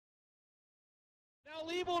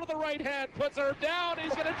Levo to the right hand, puts her down.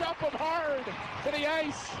 He's going to dump him hard to the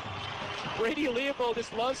ice. Brady Levo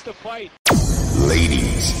just loves to fight.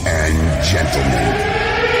 Ladies and gentlemen,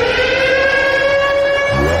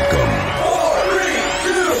 welcome,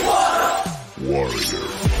 Warrior.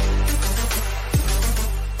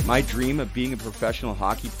 My dream of being a professional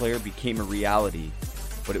hockey player became a reality,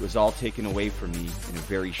 but it was all taken away from me in a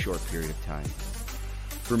very short period of time.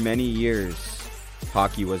 For many years,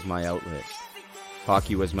 hockey was my outlet.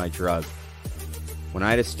 Hockey was my drug. When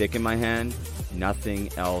I had a stick in my hand,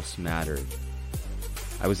 nothing else mattered.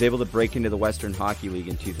 I was able to break into the Western Hockey League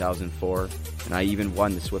in 2004, and I even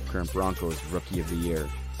won the Swift Current Broncos Rookie of the Year.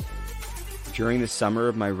 During the summer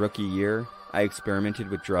of my rookie year, I experimented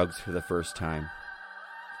with drugs for the first time.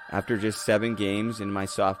 After just 7 games in my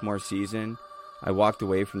sophomore season, I walked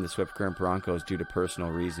away from the Swift Current Broncos due to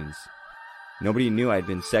personal reasons. Nobody knew I'd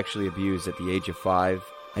been sexually abused at the age of 5.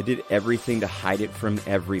 I did everything to hide it from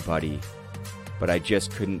everybody, but I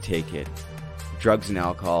just couldn't take it. Drugs and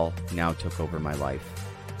alcohol now took over my life.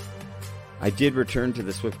 I did return to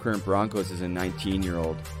the Swift Current Broncos as a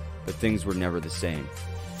 19-year-old, but things were never the same.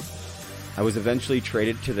 I was eventually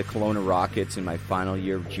traded to the Kelowna Rockets in my final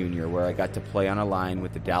year of junior, where I got to play on a line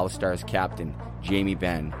with the Dallas Stars captain, Jamie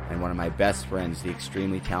Benn, and one of my best friends, the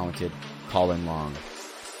extremely talented Colin Long.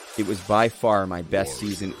 It was by far my best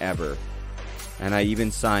season ever, and I even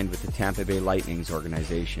signed with the Tampa Bay Lightning's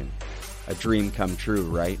organization. A dream come true,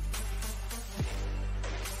 right?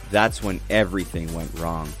 That's when everything went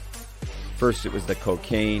wrong. First it was the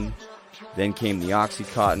cocaine, then came the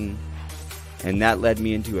Oxycontin, and that led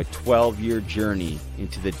me into a 12-year journey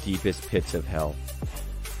into the deepest pits of hell.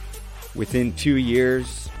 Within 2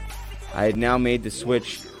 years, I had now made the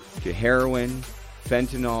switch to heroin,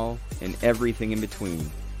 fentanyl, and everything in between,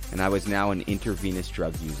 and I was now an intravenous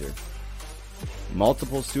drug user.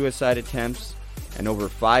 Multiple suicide attempts, and over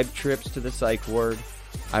 5 trips to the psych ward,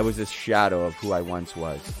 I was a shadow of who I once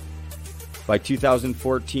was. By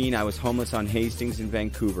 2014, I was homeless on Hastings in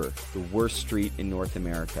Vancouver, the worst street in North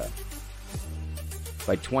America.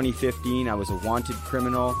 By 2015, I was a wanted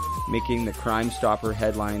criminal, making the Crime Stopper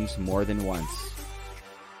headlines more than once.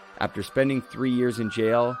 After spending 3 years in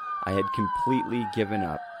jail, I had completely given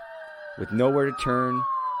up. With nowhere to turn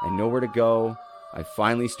and nowhere to go, I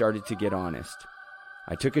finally started to get honest.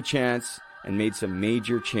 I took a chance and made some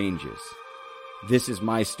major changes. This is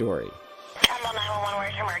my story. 911,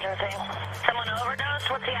 where's your emergency? Someone overdosed?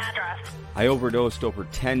 What's the address? I overdosed over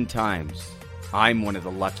 10 times. I'm one of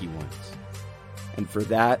the lucky ones. And for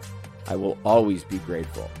that, I will always be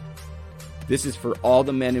grateful. This is for all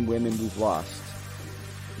the men and women we've lost.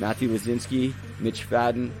 Matthew Lazinski, Mitch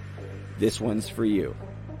Fadden, this one's for you.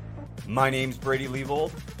 My name's Brady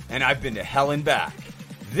Levold, and I've been to hell and back.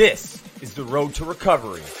 This is the road to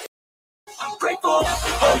recovery. I'm grateful,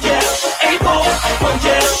 oh yeah, able, oh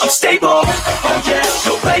yeah, I'm stable, oh yeah,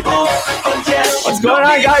 no label, oh yeah. What's going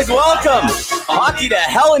on, guys? Welcome. Hockey to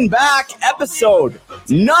Hell and Back, episode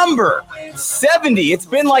number 70. It's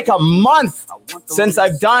been like a month since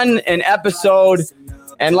I've done an episode,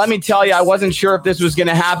 and let me tell you, I wasn't sure if this was going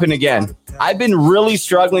to happen again. I've been really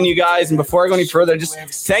struggling, you guys, and before I go any further, just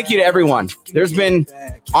thank you to everyone. There's been,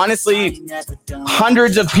 honestly,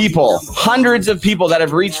 hundreds of people that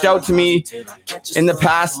have reached out to me in the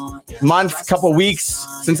past month, couple weeks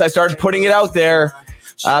since I started putting it out there.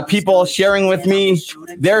 People sharing with me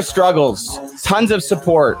their struggles, tons of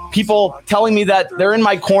support, people telling me that they're in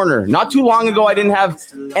my corner. Not too long ago, I didn't have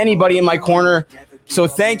anybody in my corner. So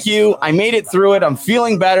thank you. I made it through it. I'm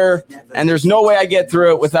feeling better, and there's no way I get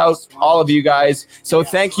through it without all of you guys. So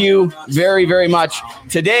thank you very, very much.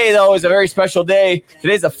 Today, though, is a very special day.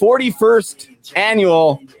 Today's the 41st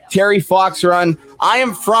annual Terry Fox Run. I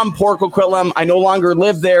am from Port Coquitlam. I no longer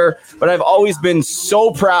live there, but I've always been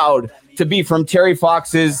so proud to be from Terry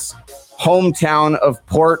Fox's hometown of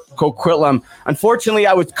Port Coquitlam. Unfortunately,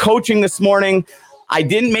 I was coaching this morning. I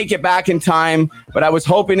didn't make it back in time, but I was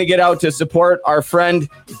hoping to get out to support our friend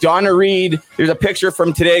Donna Reed. There's a picture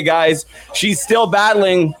from today, guys. She's still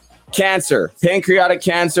battling cancer, pancreatic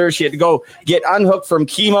cancer. She had to go get unhooked from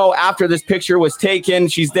chemo after this picture was taken.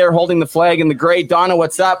 She's there holding the flag in the gray. Donna,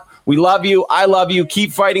 what's up? We love you. I love you.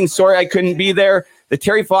 Keep fighting. Sorry I couldn't be there. The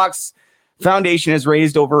Terry Fox Foundation has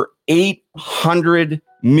raised over $800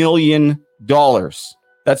 million.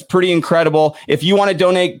 That's pretty incredible. If you want to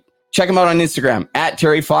donate, check them out on Instagram, at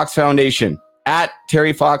Terry Fox Foundation, at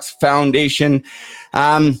Terry Fox Foundation.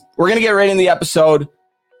 We're going to get right in the episode.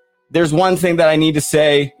 There's one thing that I need to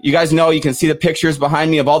say. You guys know, you can see the pictures behind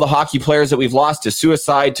me of all the hockey players that we've lost to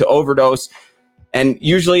suicide, to overdose. And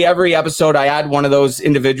usually every episode I add one of those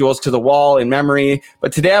individuals to the wall in memory.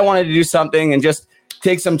 But today I wanted to do something and just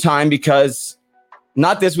take some time because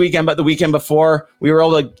not this weekend, but the weekend before, we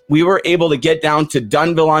were able to get down to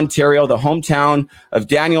Dunnville, Ontario, the hometown of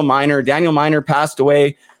Daniel Miner. Daniel Miner passed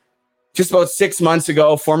away just about 6 months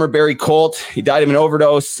ago, former Barrie Colt. He died of an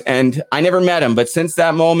overdose, and I never met him. But since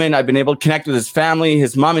that moment, I've been able to connect with his family.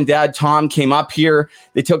 His mom and dad, Tom, came up here.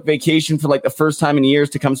 They took vacation for like the first time in years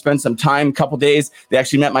to come spend some time, a couple days. They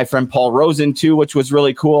actually met my friend Paul Rosen too, which was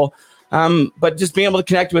really cool. But just being able to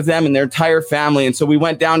connect with them and their entire family. And so we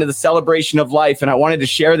went down to the celebration of life, and I wanted to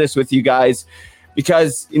share this with you guys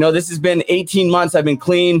because, this has been 18 months. I've been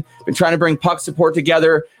clean, been trying to bring Puck Support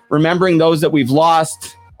together, remembering those that we've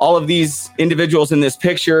lost. All of these individuals in this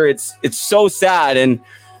picture, it's so sad. And,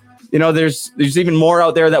 there's even more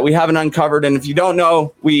out there that we haven't uncovered. And if you don't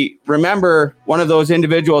know, we remember one of those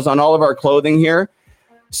individuals on all of our clothing here.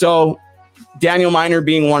 So Daniel Miner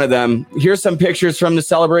being one of them. Here's some pictures from the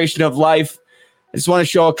celebration of life. I just want to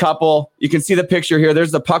show a couple. You can see the picture here.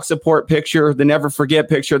 There's the Puck Support picture, the Never Forget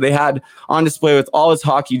picture they had on display with all his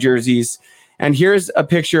hockey jerseys. And here's a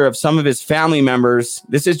picture of some of his family members.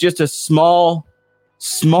 This is just a small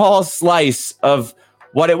slice of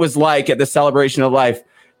what it was like at the celebration of life.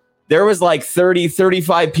 There was like 30,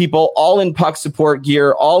 35 people, all in Puck Support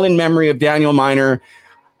gear, all in memory of Daniel Miner.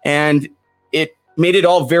 And it made it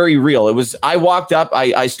all very real. I walked up,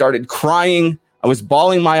 I started crying. I was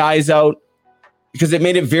bawling my eyes out because it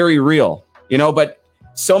made it very real, but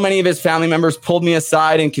so many of his family members pulled me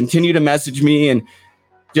aside and continued to message me and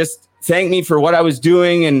just thank me for what I was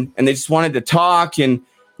doing. And they just wanted to talk. And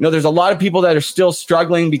there's a lot of people that are still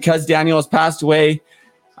struggling because Daniel has passed away.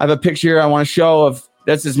 I have a picture I want to show of,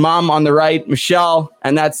 that's his mom on the right, Michelle,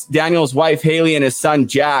 and that's Daniel's wife, Haley, and his son,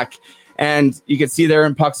 Jack. And you can see they're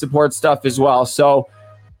in Puck Support stuff as well. So,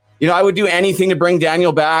 I would do anything to bring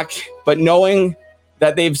Daniel back, but knowing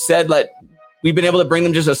that they've said that we've been able to bring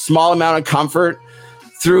them just a small amount of comfort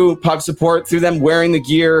through Puck Support, through them wearing the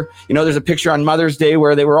gear. There's a picture on Mother's Day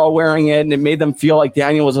where they were all wearing it, and it made them feel like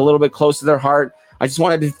Daniel was a little bit close to their heart. I just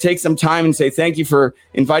wanted to take some time and say thank you for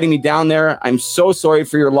inviting me down there. I'm so sorry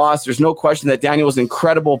for your loss. There's no question that Daniel was an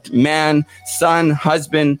incredible man, son,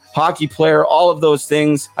 husband, hockey player, all of those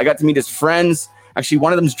things. I got to meet his friends. Actually,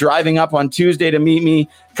 one of them's driving up on Tuesday to meet me.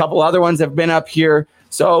 A couple other ones have been up here.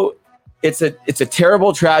 So it's a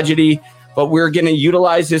terrible tragedy, but we're going to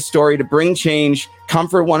utilize his story to bring change,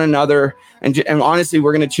 comfort one another, and honestly,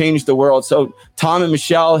 we're going to change the world. So Tom and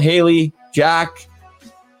Michelle, Haley, Jack,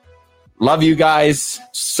 love you guys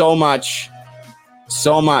so much,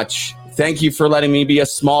 so much. Thank you for letting me be a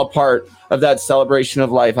small part of that celebration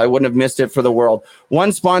of life. I wouldn't have missed it for the world.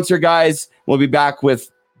 One sponsor, guys. We'll be back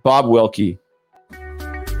with Bob Wilkie.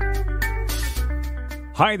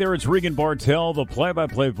 Hi there, it's Regan Bartel, the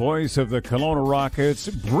play-by-play voice of the Kelowna Rockets,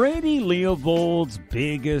 Brady Leopold's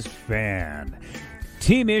biggest fan.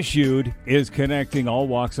 Team Issued is connecting all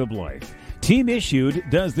walks of life. Team Issued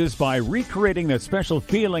does this by recreating that special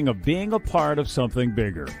feeling of being a part of something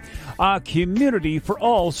bigger. A community for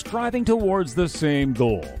all striving towards the same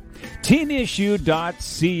goal.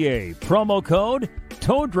 TeamIssued.ca. Promo code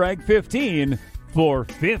TOEDRAG15 for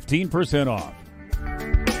 15% off.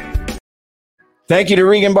 Thank you to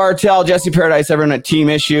Regan Bartel, Jesse Paradise, everyone at Team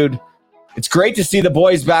Issued. It's great to see the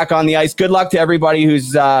boys back on the ice. Good luck to everybody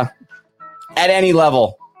who's at any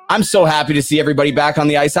level. I'm so happy to see everybody back on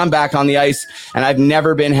the ice. I'm back on the ice, and I've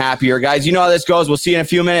never been happier. Guys, you know how this goes. We'll see you in a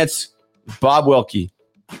few minutes. Bob Wilkie.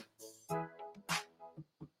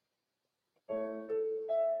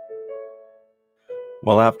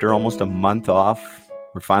 Well, after almost a month off,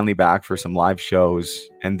 we're finally back for some live shows,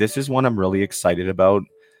 and this is one I'm really excited about,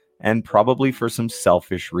 and probably for some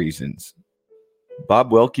selfish reasons.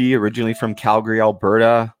 Bob Wilkie, originally from Calgary,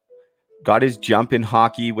 Alberta, got his jump in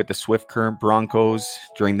hockey with the Swift Current Broncos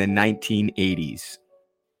during the 1980s.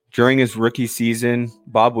 During his rookie season,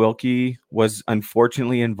 Bob Wilkie was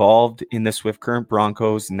unfortunately involved in the Swift Current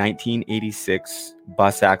Broncos 1986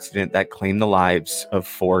 bus accident that claimed the lives of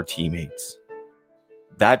 4 teammates.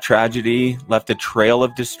 That tragedy left a trail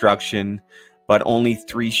of destruction, but only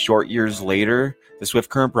 3 short years later, the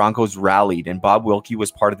Swift Current Broncos rallied, and Bob Wilkie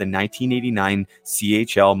was part of the 1989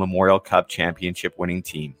 CHL Memorial Cup championship winning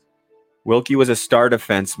team. Wilkie was a star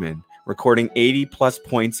defenseman, recording 80-plus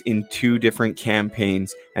points in 2 different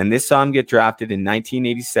campaigns, and this saw him get drafted in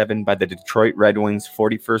 1987 by the Detroit Red Wings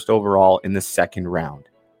 41st overall in the 2nd round.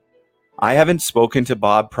 I haven't spoken to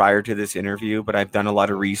Bob prior to this interview, but I've done a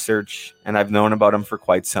lot of research, and I've known about him for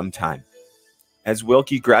quite some time. As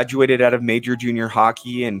Wilkie graduated out of major junior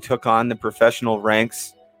hockey and took on the professional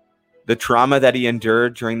ranks, the trauma that he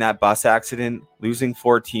endured during that bus accident, losing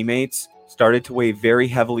 4 teammates, started to weigh very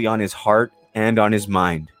heavily on his heart and on his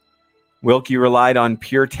mind. Wilkie relied on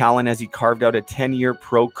pure talent as he carved out a 10-year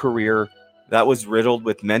pro career that was riddled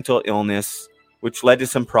with mental illness, which led to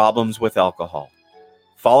some problems with alcohol.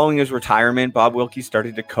 Following his retirement, Bob Wilkie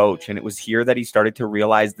started to coach, and it was here that he started to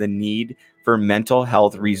realize the need for mental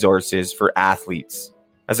health resources for athletes.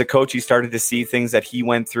 As a coach, he started to see things that he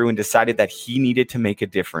went through and decided that he needed to make a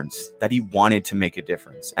difference, that he wanted to make a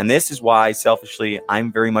difference. And this is why, selfishly,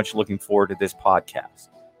 I'm very much looking forward to this podcast.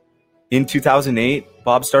 In 2008,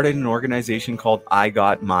 Bob started an organization called I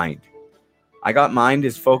Got Mind. I Got Mind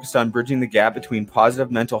is focused on bridging the gap between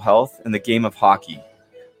positive mental health and the game of hockey,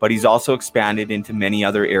 but he's also expanded into many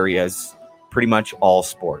other areas, pretty much all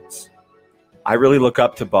sports. I really look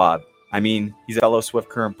up to Bob. I mean, he's a fellow Swift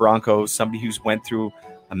Current Bronco, somebody who's went through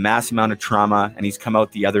a mass amount of trauma, and he's come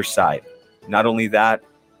out the other side. Not only that,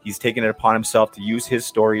 he's taken it upon himself to use his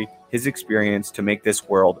story, his experience to make this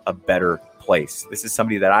world a better place. This is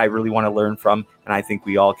somebody that I really want to learn from, and I think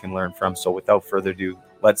we all can learn from. So without further ado,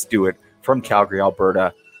 let's do it. From Calgary,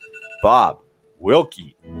 Alberta, Bob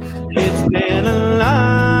Wilkie. It's been a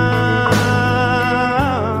long...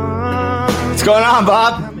 What's going on,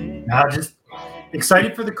 Bob? Just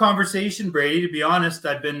excited for the conversation, Brady. To be honest,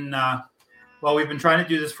 I've been... we've been trying to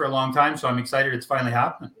do this for a long time, so I'm excited it's finally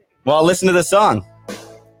happening. Well, listen to the song.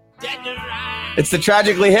 It's the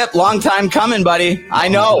Tragically Hip. Long time coming, buddy. I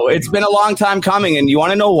know. It's been a long time coming. And you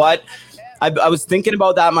want to know what? I was thinking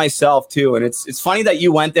about that myself, too. And it's funny that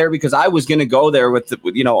you went there because I was going to go there with the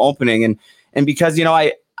opening. And because,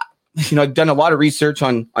 I've done a lot of research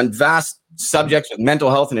on vast subjects with mental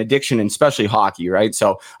health and addiction, and especially hockey, right?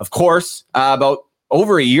 So, of course, about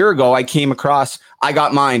over a year ago, I came across I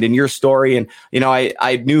Got Mind and your story. And,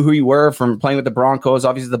 I knew who you were from playing with the Broncos,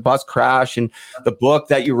 obviously the bus crash and the book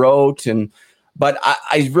that you wrote. But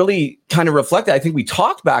I really kind of reflected. I think we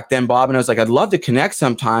talked back then, Bob, and I was like, I'd love to connect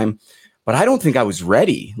sometime, but I don't think I was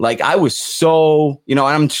ready. Like I was so, and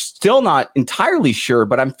I'm still not entirely sure,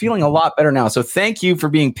 but I'm feeling a lot better now. So thank you for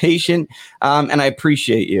being patient. And I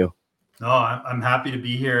appreciate you. No, I'm happy to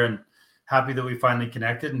be here and happy that we finally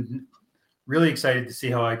connected, and really excited to see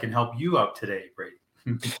how I can help you out today, Brady.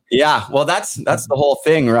 Yeah, well, that's the whole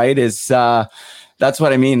thing, right? Is that's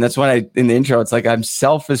what I mean. That's what in the intro, it's like I'm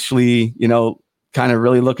selfishly, kind of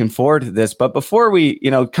really looking forward to this. But before we,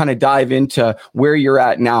 kind of dive into where you're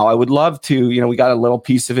at now, I would love to, we got a little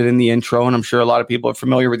piece of it in the intro, and I'm sure a lot of people are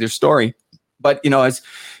familiar with your story. But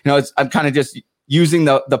I'm kind of just using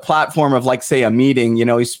the platform of, like, say, a meeting.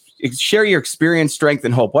 Share your experience, strength,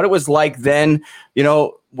 and hope. What it was like then,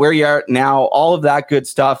 where you are now, all of that good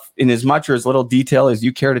stuff in as much or as little detail as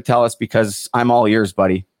you care to tell us, because I'm all ears,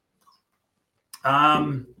 buddy.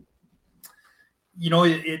 It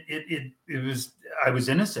was, I was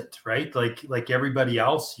innocent, right? Like everybody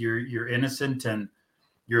else, you're innocent and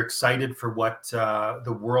you're excited for what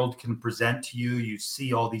the world can present to you. You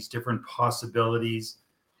see all these different possibilities.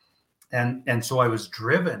 And so I was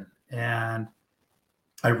driven, and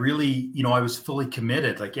I really, I was fully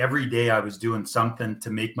committed. Like every day I was doing something to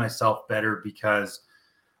make myself better, because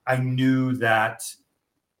I knew that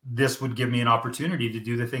this would give me an opportunity to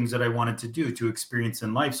do the things that I wanted to do, to experience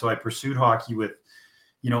in life. So I pursued hockey with,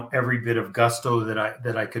 every bit of gusto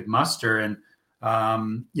that I could muster. And,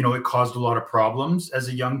 it caused a lot of problems as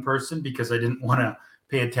a young person because I didn't want to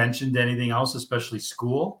pay attention to anything else, especially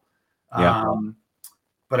school. Yeah.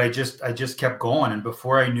 But I just kept going. And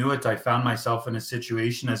before I knew it, I found myself in a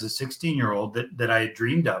situation as a 16-year-old that I had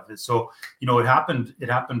dreamed of. And so, it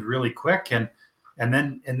happened really quick. And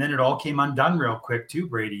then it all came undone real quick too,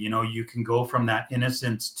 Brady. You can go from that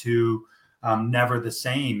innocence to never the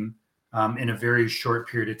same in a very short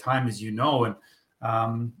period of time, as you know. And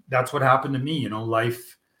that's what happened to me.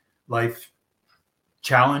 Life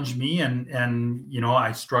challenged me, and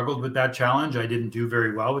I struggled with that challenge. I didn't do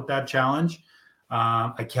very well with that challenge.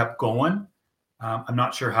 I kept going. I'm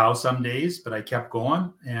not sure how some days, but I kept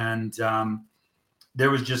going. And there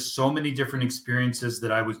was just so many different experiences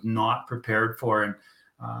that I was not prepared for. And,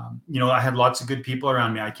 I had lots of good people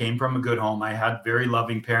around me. I came from a good home. I had very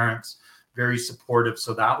loving parents, very supportive.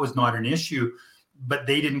 So that was not an issue, but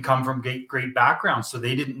they didn't come from great backgrounds. So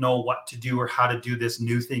they didn't know what to do or how to do this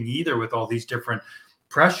new thing either, with all these different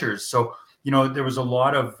pressures. So, there was a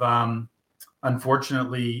lot of,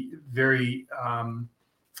 unfortunately, very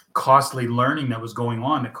costly learning that was going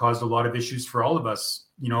on that caused a lot of issues for all of us.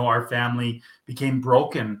 Our family became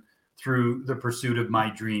broken through the pursuit of my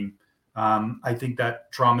dream. I think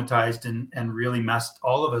that traumatized and really messed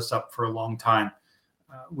all of us up for a long time.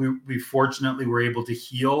 We fortunately were able to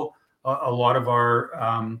heal a lot of our,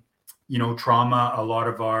 trauma, a lot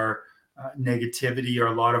of our negativity, or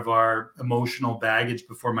a lot of our emotional baggage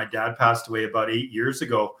before my dad passed away about 8 years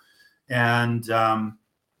ago. And I'm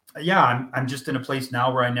just in a place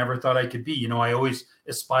now where I never thought I could be. You know, I always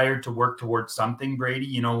aspired to work towards something, Brady.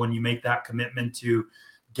 You know, when you make that commitment to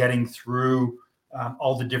getting through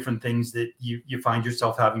all the different things that you find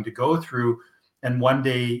yourself having to go through, and one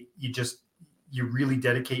day you really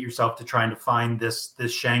dedicate yourself to trying to find this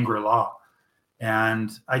Shangri-La.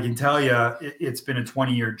 And I can tell you, it's been a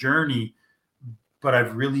 20-year journey, but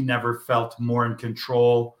I've really never felt more in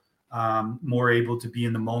control, more able to be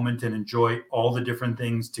in the moment and enjoy all the different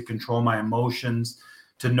things, to control my emotions,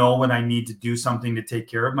 to know when I need to do something to take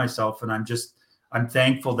care of myself. And I'm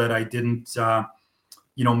thankful that I didn't,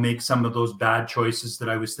 make some of those bad choices that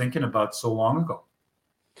I was thinking about so long ago.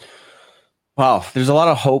 Wow, there's a lot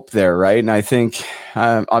of hope there, right? And I think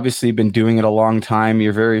obviously you've been doing it a long time.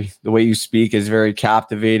 The way you speak is very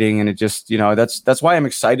captivating, and it just, that's why I'm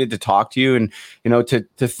excited to talk to you, and to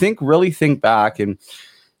think back, and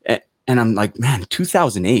I'm like, man,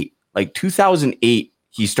 2008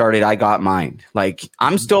 he started I Got Mind. Like,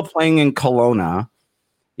 I'm still playing in Kelowna,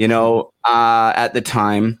 at the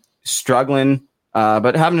time, struggling,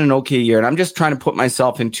 but having an okay year. And I'm just trying to put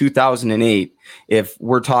myself in 2008 if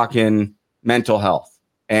we're talking mental health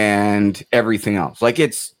and everything else. Like,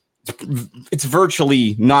 it's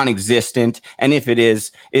virtually non-existent. And if it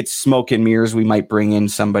is, it's smoke and mirrors. We might bring in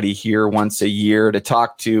somebody here once a year to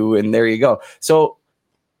talk to, and there you go. So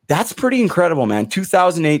that's pretty incredible, man.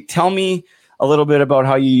 2008. Tell me a little bit about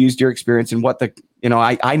how you used your experience and what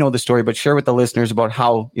I know the story, but share with the listeners about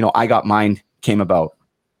how, I Got Mind came about.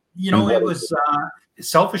 It was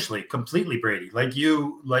selfishly, completely, Brady. Like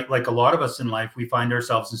a lot of us in life, we find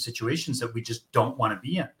ourselves in situations that we just don't want to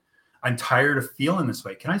be in. I'm tired of feeling this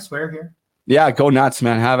way. Can I swear here? Yeah, go nuts,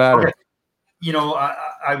 man. Have at it.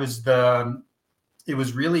 It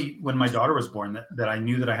was really when my daughter was born that I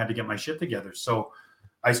knew that I had to get my shit together. So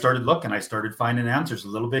I started looking. I started finding answers, a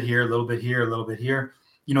little bit here, a little bit here, a little bit here.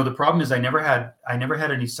 The problem is I never had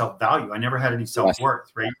any self-value. I never had any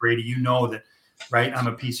self-worth, right, Brady? You know that, right? I'm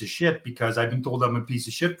a piece of shit because I've been told I'm a piece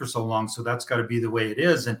of shit for so long. So that's got to be the way it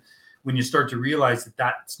is. And when you start to realize that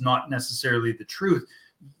that's not necessarily the truth,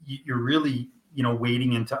 you're really,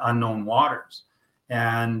 wading into unknown waters.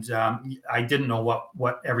 And I didn't know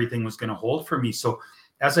what everything was going to hold for me. So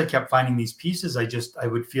as I kept finding these pieces, I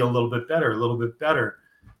would feel a little bit better.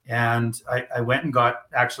 And I went and got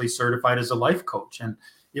actually certified as a life coach. And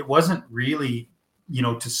it wasn't really,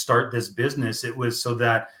 to start this business. It was so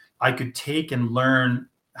that I could take and learn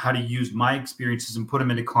how to use my experiences and put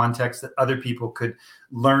them into context that other people could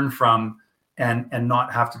learn from and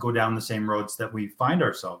not have to go down the same roads that we find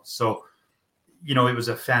ourselves. So, it was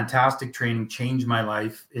a fantastic training, changed my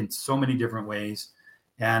life in so many different ways.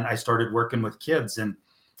 And I started working with kids. And,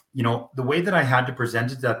 the way that I had to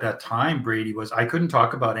present it at that time, Brady, was I couldn't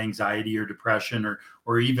talk about anxiety or depression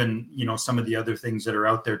or even, some of the other things that are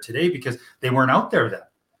out there today because they weren't out there then.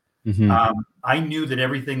 Mm-hmm. I knew that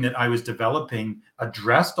everything that I was developing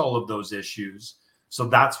addressed all of those issues. So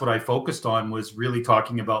that's what I focused on, was really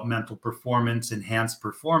talking about mental performance, enhanced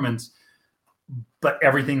performance. But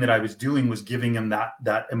everything that I was doing was giving them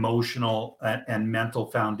that emotional and mental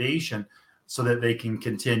foundation so that they can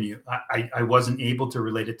continue. I wasn't able to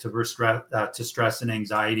relate it to stress and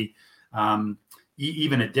anxiety,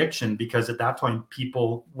 even addiction, because at that point,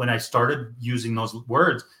 people, when I started using those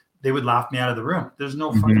words, they would laugh me out of the room. There's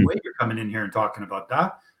no fucking way you're coming in here and talking about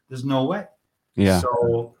that. There's no way. Yeah.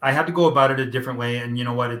 So I had to go about it a different way. And you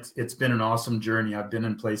know what? It's been an awesome journey. I've been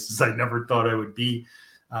in places I never thought I would be.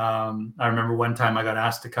 I remember one time I got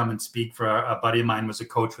asked to come and speak for a buddy of mine was a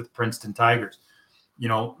coach with Princeton Tigers,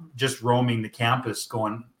 just roaming the campus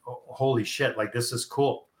going, oh, holy shit, like this is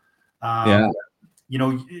cool. Western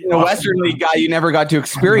League guy, you never got to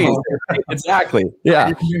experience it. Exactly. Yeah.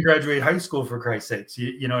 I didn't even graduate high school, for Christ's sakes.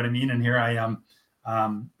 You know what I mean? And here I am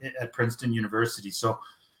at Princeton University. So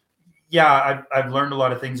yeah, I've learned a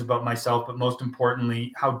lot of things about myself, but most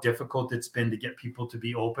importantly, how difficult it's been to get people to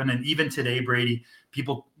be open. And even today, Brady,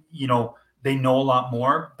 people, they know a lot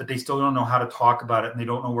more, but they still don't know how to talk about it, and they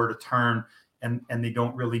don't know where to turn, and they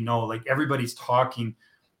don't really know. Like, everybody's talking,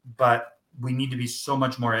 but we need to be so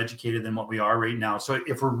much more educated than what we are right now. So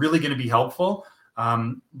if we're really going to be helpful,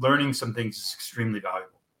 learning some things is extremely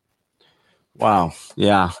valuable. Wow.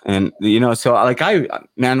 Yeah. And, so I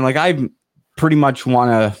pretty much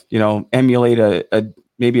want to, emulate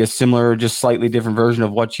maybe a similar, just slightly different version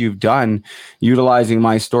of what you've done, utilizing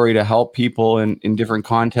my story to help people in different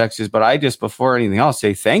contexts. But I just, before anything else,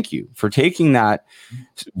 say thank you for taking that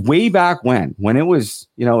way back when it was,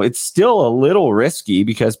 it's still a little risky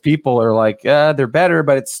because people are like, they're better,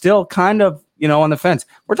 but it's still kind of, on the fence.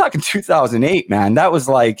 We're talking 2008, man. That was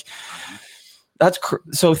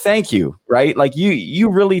so thank you. Right. Like you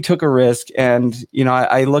really took a risk. And,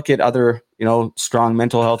 I look at other, strong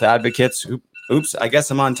mental health advocates. Oops, I guess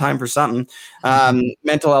I'm on time for something.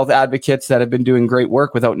 Mental health advocates that have been doing great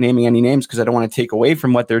work without naming any names because I don't want to take away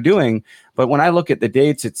from what they're doing. But when I look at the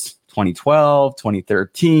dates, it's 2012,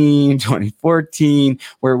 2013, 2014,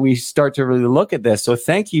 where we start to really look at this. So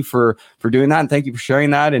thank you for doing that. And thank you for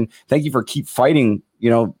sharing that. And thank you for keep fighting,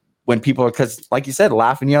 when people are, because like you said,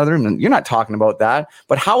 laughing the other, and you're not talking about that.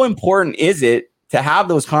 But how important is it to have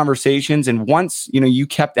those conversations? And once, you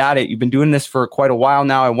kept at it, you've been doing this for quite a while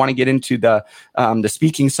now. I want to get into the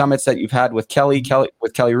speaking summits that you've had with Kelly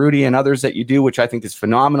Rudy and others that you do, which I think is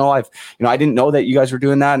phenomenal. I didn't know that you guys were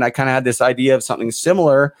doing that. And I kind of had this idea of something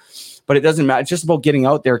similar, but it doesn't matter. It's just about getting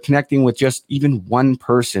out there, connecting with just even one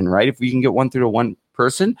person, right? If we can get one through to one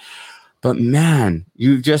person. But man,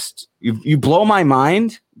 you blow my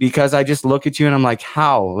mind, because I just look at you and I'm like,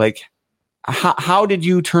 how did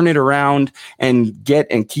you turn it around and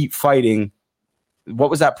keep fighting? What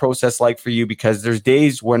was that process like for you? Because there's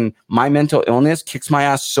days when my mental illness kicks my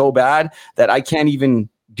ass so bad that I can't even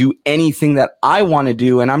do anything that I want to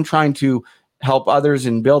do. And I'm trying to help others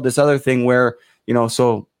and build this other thing where,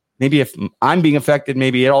 so maybe if I'm being affected,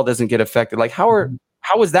 maybe it all doesn't get affected. Like how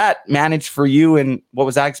was that managed for you? And what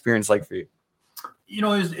was that experience like for you? It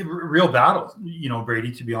was a real battle,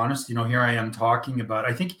 Brady, to be honest. Here I am talking about,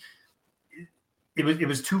 I think it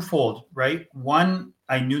was twofold, right? One,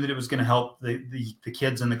 I knew that it was going to help the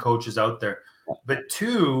kids and the coaches out there. But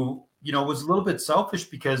two, it was a little bit selfish,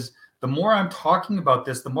 because the more I'm talking about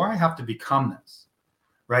this, the more I have to become this,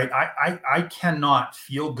 right? I cannot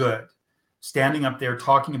feel good standing up there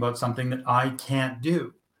talking about something that I can't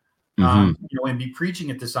do, and be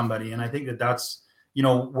preaching it to somebody. And I think that's,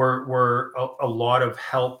 where a lot of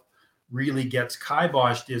help really gets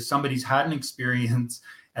kiboshed is somebody's had an experience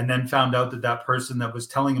and then found out that person that was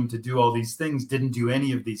telling them to do all these things didn't do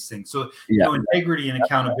any of these things. So, integrity and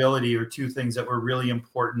accountability are two things that were really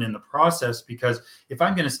important in the process, because if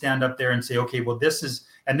I'm going to stand up there and say, okay, well, this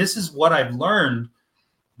is what I've learned,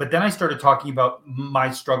 but then I started talking about my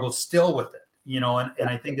struggles still with it, and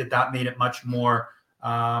I think that made it much more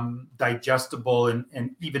digestible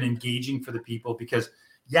and even engaging for the people, because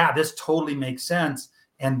this totally makes sense.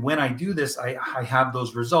 And when I do this, I have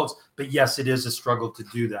those results. But yes, it is a struggle to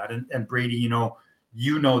do that. And Brady,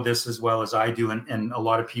 you know this as well as I do. And a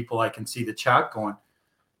lot of people, I can see the chat going,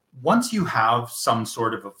 once you have some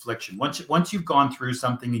sort of affliction, once you've gone through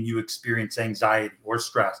something and you experience anxiety or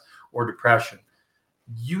stress or depression,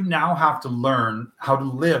 you now have to learn how to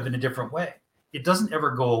live in a different way. It doesn't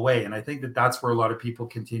ever go away. And I think that's where a lot of people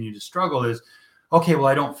continue to struggle is, okay, well,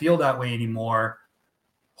 I don't feel that way anymore.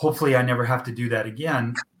 Hopefully I never have to do that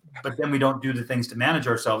again. But then we don't do the things to manage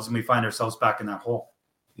ourselves, and we find ourselves back in that hole.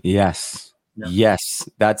 Yes. Yeah. Yes,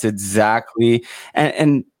 that's exactly.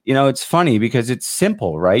 And it's funny because it's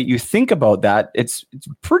simple, right? You think about that. It's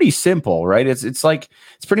pretty simple, right? It's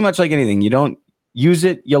pretty much like anything. You don't use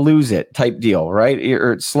it, you lose it type deal, right?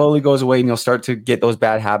 Or it slowly goes away and you'll start to get those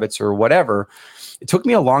bad habits or whatever. It took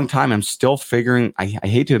me a long time. I'm still figuring, I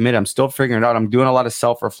hate to admit, I'm still figuring it out. I'm doing a lot of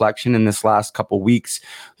self-reflection in this last couple of weeks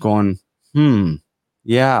going,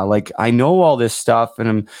 like I know all this stuff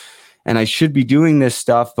and I should be doing this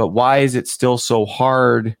stuff, but why is it still so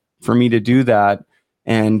hard for me to do that?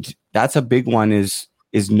 And that's a big one is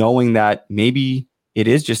knowing that maybe it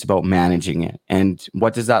is just about managing it. And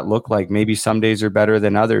what does that look like? Maybe some days are better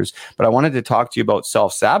than others. But I wanted to talk to you about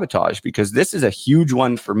self-sabotage, because this is a huge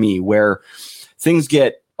one for me where things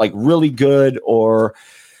get like really good or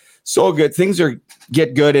so good. Things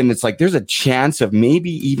get good. And it's like, there's a chance of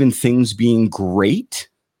maybe even things being great.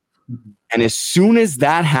 And as soon as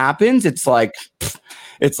that happens, it's like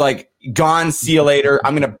gone, see you later.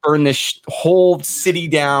 I'm going to burn this whole city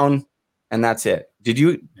down. And that's it.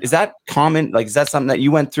 Is that common? Like, is that something that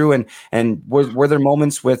you went through and were there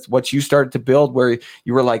moments with what you started to build where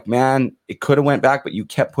you were like, man, it could have went back, but you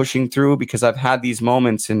kept pushing through? Because I've had these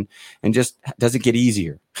moments and just, does it get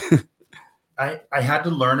easier? I had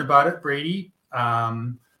to learn about it, Brady.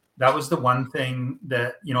 That was the one thing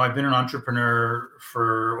that, I've been an entrepreneur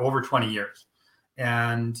for over 20 years.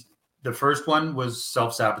 And the first one was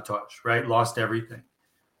self-sabotage, right? Lost everything.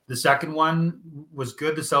 The second one was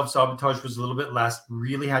good. The self-sabotage was a little bit less,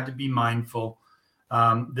 really had to be mindful.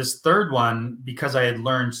 This third one, because I had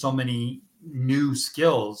learned so many new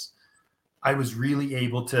skills, I was really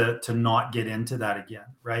able to not get into that again,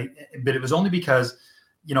 right? But it was only because,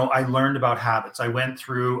 I learned about habits. I went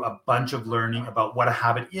through a bunch of learning about what a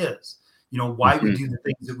habit is, why we do the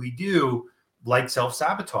things that we do, like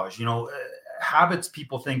self-sabotage. Habits,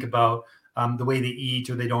 people think about the way they eat,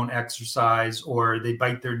 or they don't exercise, or they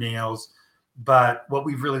bite their nails. But what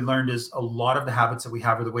we've really learned is a lot of the habits that we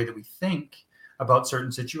have are the way that we think about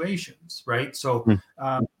certain situations, right? So,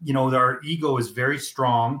 our ego is very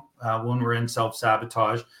strong when we're in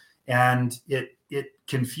self-sabotage, and it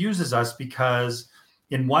confuses us because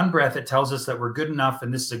in one breath, it tells us that we're good enough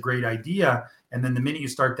and this is a great idea. And then the minute you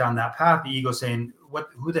start down that path, the ego saying,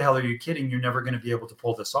 who the hell are you kidding? You're never going to be able to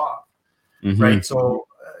pull this off. Right. So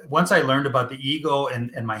once I learned about the ego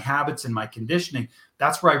and my habits and my conditioning,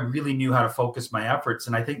 that's where I really knew how to focus my efforts.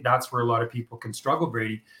 And I think that's where a lot of people can struggle,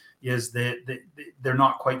 Brady, is that they're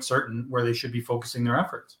not quite certain where they should be focusing their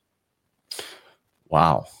efforts.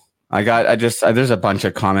 Wow. There's a bunch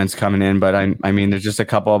of comments coming in, but I mean, there's just a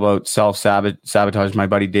couple about self-sabotage. My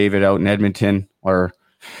buddy David out in Edmonton, or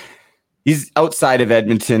he's outside of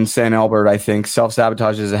Edmonton, St. Albert, I think.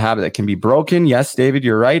 Self-sabotage is a habit that can be broken. Yes, David,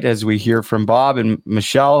 you're right. As we hear from Bob, and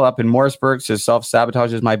Michelle up in Morrisburg says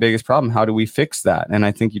self-sabotage is my biggest problem. How do we fix that? And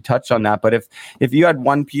I think you touched on that. But if you had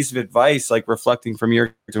one piece of advice, like reflecting from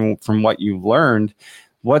what you've learned,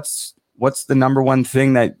 what's the number one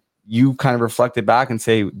thing that you kind of reflected back and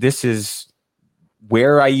say, this is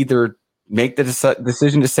where I either make the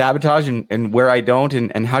decision to sabotage and where I don't,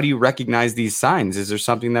 and how do you recognize these signs? Is there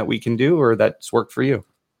something that we can do or that's worked for you?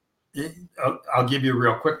 I'll give you a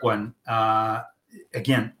real quick one.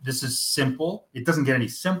 Again, this is simple. It doesn't get any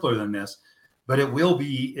simpler than this, but it will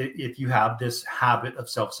be, if you have this habit of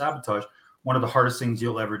self-sabotage, one of the hardest things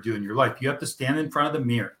you'll ever do in your life. You have to stand in front of the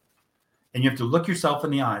mirror and you have to look yourself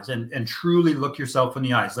in the eyes and truly look yourself in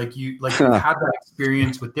the eyes. Like you've had that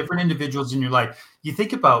experience with different individuals in your life. You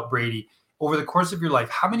think about, Brady, over the course of your life,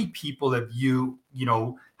 how many people have you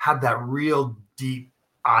had that real deep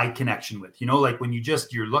eye connection with? Like when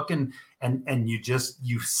you're looking and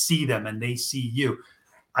you see them and they see you.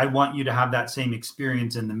 I want you to have that same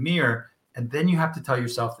experience in the mirror. And then you have to tell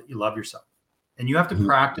yourself that you love yourself. And you have to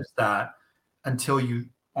practice that until you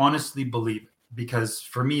honestly believe it. Because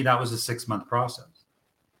for me, that was a 6-month process.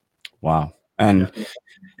 Wow. And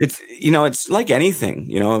it's like anything,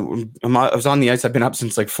 I was on the ice. I've been up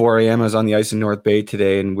since like 4 a.m. I was on the ice in North Bay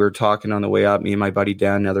today, and we were talking on the way up, me and my buddy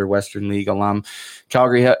Dan, another Western League alum,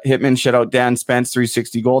 Calgary Hitman, shout out Dan Spence,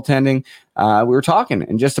 360 goaltending. We were talking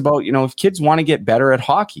and just about, if kids want to get better at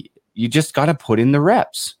hockey, you just got to put in the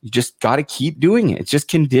reps. You just got to keep doing it. It's just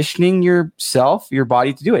conditioning yourself, your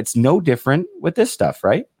body to do it. It's no different with this stuff,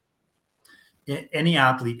 right? Any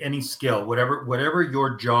athlete, any skill, whatever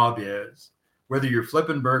your job is, whether you're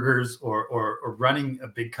flipping burgers or running a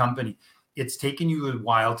big company, it's taken you a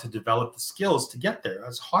while to develop the skills to get there.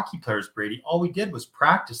 As hockey players, Brady, all we did was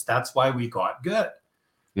practice. That's why we got good.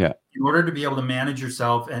 Yeah. In order to be able to manage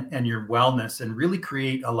yourself and your wellness and really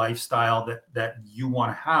create a lifestyle that you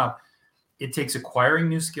want to have, it takes acquiring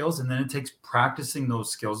new skills, and then it takes practicing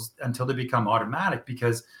those skills until they become automatic.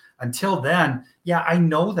 Because until then, yeah, I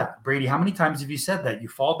know that. Brady, how many times have you said that? You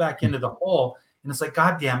fall back into the hole and it's like,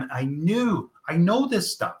 God damn it, I know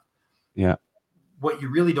this stuff. Yeah. What you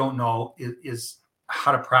really don't know is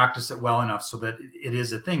how to practice it well enough so that it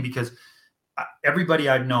is a thing. Because everybody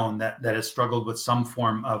I've known that has struggled with some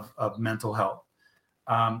form of mental health,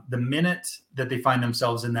 the minute that they find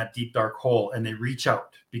themselves in that deep, dark hole and they reach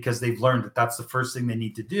out because they've learned that that's the first thing they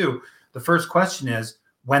need to do, the first question is,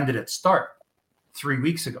 when did it start? 3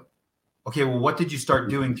 weeks ago. Okay, well, what did you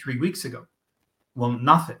start doing 3 weeks ago? Well,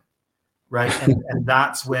 nothing, right? And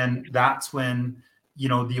that's when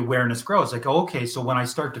the awareness grows. Like, okay, so when I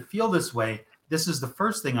start to feel this way, this is the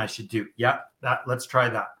first thing I should do. Yeah, let's try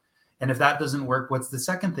that. And if that doesn't work, what's the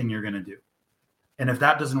second thing you're going to do? And if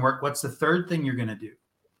that doesn't work, what's the third thing you're going to do?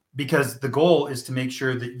 Because the goal is to make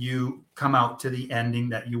sure that you come out to the ending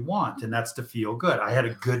that you want, and that's to feel good. I had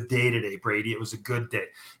a good day today, Brady. It was a good day.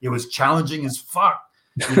 It was challenging as fuck.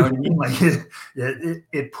 You know what I mean? Like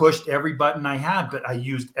it pushed every button I had, but I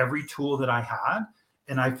used every tool that I had,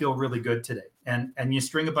 and I feel really good today. And you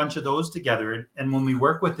string a bunch of those together, and when we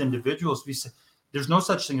work with individuals, we say there's no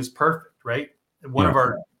such thing as perfect, right? One of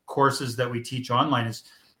our courses that we teach online is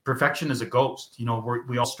perfection is a ghost.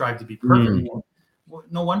 We all strive to be perfect. Well,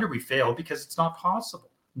 no wonder we fail, because it's not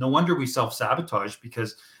possible. No wonder we self-sabotage,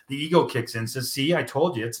 because the ego kicks in and says, see, I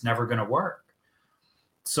told you it's never going to work.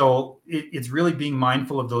 So it's really being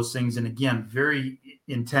mindful of those things. And again, very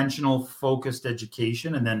intentional, focused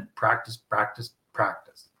education, and then practice.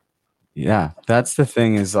 Yeah, that's the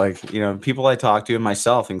thing is, like, people I talk to, and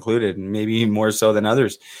myself included, and maybe more so than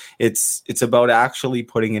others, it's about actually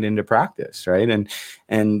putting it into practice, right?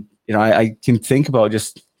 And I can think about,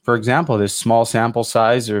 just for example, this small sample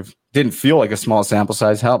size, or didn't feel like a small sample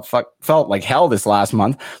size, felt like hell this last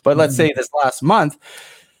month. But let's say this last month,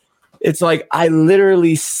 it's like I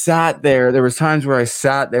literally sat there. There was times where I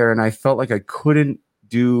sat there and I felt like I couldn't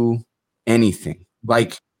do anything.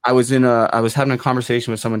 Like I was having a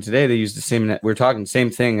conversation with someone today. They used the same. We were talking same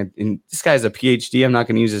thing. And this guy's a PhD. I'm not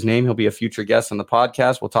going to use his name. He'll be a future guest on the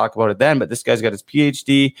podcast. We'll talk about it then. But this guy's got his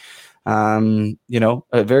PhD.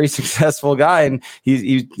 A very successful guy. And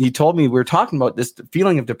he told me, we were talking about this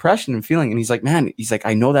feeling of depression and he's like, man, he's like,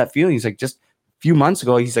 I know that feeling. He's like, just a few months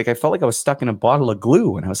ago, he's like, I felt like I was stuck in a bottle of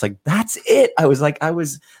glue. And I was like, that's it. I was like,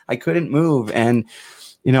 I couldn't move. And,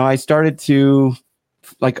 I started to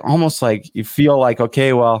like, almost like you feel like,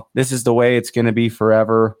 okay, well, this is the way it's going to be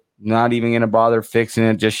forever. Not even going to bother fixing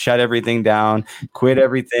it. Just shut everything down, quit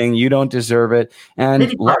everything. You don't deserve it.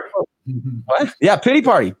 And what? Yeah, pity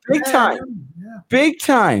party, big time, big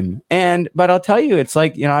time. But I'll tell you, it's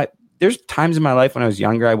like, there's times in my life when I was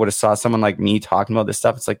younger, I would have saw someone like me talking about this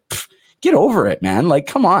stuff. It's like, get over it, man. Like,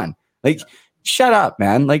 come on, like, shut up,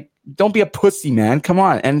 man. Like, don't be a pussy, man. Come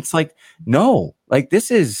on. And it's like, no, like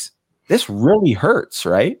this really hurts,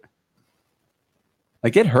 right?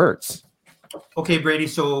 Like it hurts. Okay, Brady.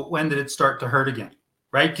 So when did it start to hurt again?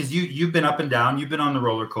 Right? Because you've been up and down. You've been on the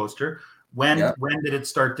roller coaster. When did it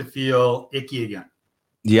start to feel icky again?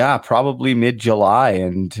 Yeah, probably mid-July.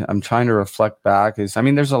 And I'm trying to reflect back. There's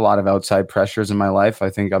a lot of outside pressures in my life. I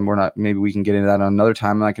think maybe we can get into that on another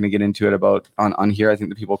time. I'm not going to get into it on here. I think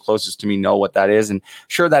the people closest to me know what that is. And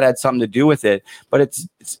sure, that had something to do with it. But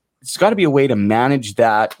it's got to be a way to manage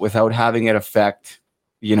that without having it affect,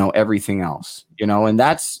 everything else, and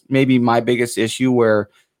that's maybe my biggest issue where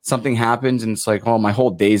something happens and it's like, oh, my whole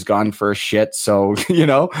day's gone for a shit. So,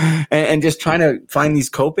 and just trying to find these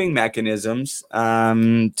coping mechanisms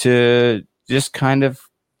to just kind of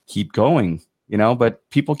keep going, but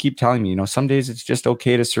people keep telling me, some days it's just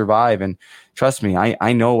okay to survive. And trust me,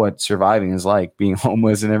 I know what surviving is like, being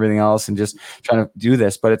homeless and everything else and just trying to do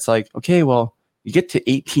this. But it's like, okay, well, you get to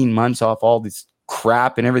 18 months off all this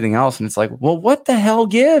crap and everything else. And it's like, well, what the hell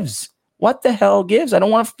gives? What the hell gives? I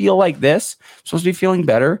don't want to feel like this. I'm supposed to be feeling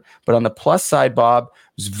better. But on the plus side, Bob, I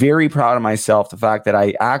was very proud of myself. The fact that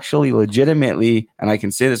I actually legitimately, and I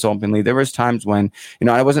can say this openly, there was times when,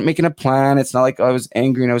 I wasn't making a plan. It's not like I was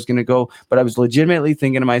angry and I was going to go, but I was legitimately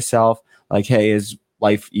thinking to myself, like, hey, is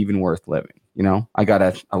life even worth living? I got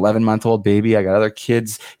an 11-month-old baby. I got other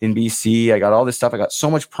kids in BC. I got all this stuff. I got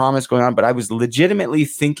so much promise going on, but I was legitimately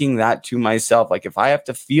thinking that to myself. Like, if I have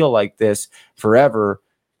to feel like this forever,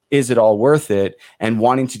 is it all worth it? And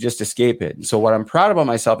wanting to just escape it. And so what I'm proud about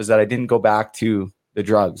myself is that I didn't go back to the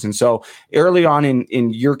drugs. And so early on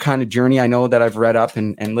in your kind of journey, I know that I've read up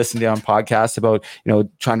and listened to on podcasts about,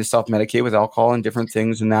 trying to self-medicate with alcohol and different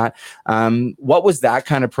things and that. What was that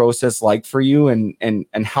kind of process like for you? And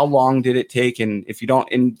how long did it take? And if you don't,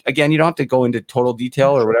 and again, you don't have to go into total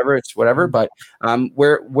detail or whatever, it's whatever, but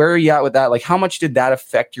where are you at with that? Like, how much did that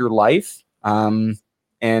affect your life?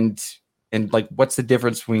 And like, what's the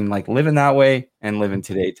difference between like living that way and living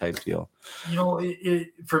today type deal?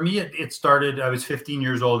 For me, it started, I was 15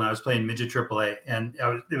 years old and I was playing midget AAA, and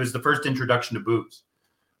it was the first introduction to booze,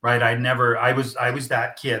 right? I was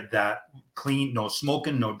that kid that clean, no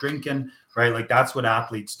smoking, no drinking, right? Like that's what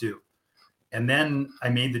athletes do. And then I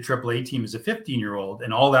made the AAA team as a 15-year-old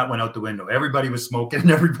and all that went out the window. Everybody was smoking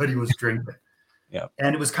and everybody was drinking. Yeah.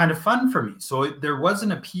 And it was kind of fun for me. So there was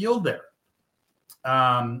an appeal there.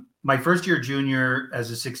 My first year junior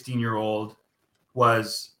as a 16-year-old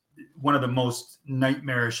was one of the most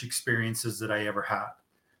nightmarish experiences that I ever had.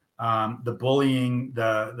 The bullying,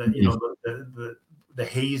 the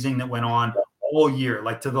hazing that went on all year,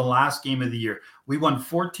 like to the last game of the year. We won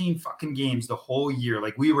 14 fucking games the whole year.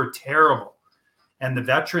 Like we were terrible. And the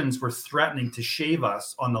veterans were threatening to shave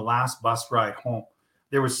us on the last bus ride home.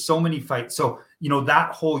 There was so many fights. So,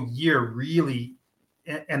 that whole year really,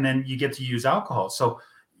 and then you get to use alcohol. So,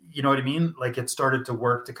 you know what I mean? Like it started to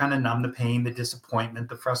work to kind of numb the pain, the disappointment,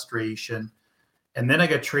 the frustration. And then I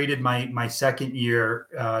got traded my second year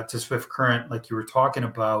to Swift Current, like you were talking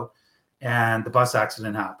about, and the bus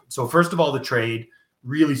accident happened. So first of all, the trade,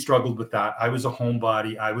 really struggled with that. I was a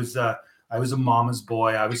homebody. I was a mama's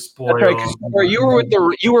boy. I was spoiled. Right, you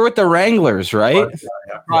were with the Wranglers, right?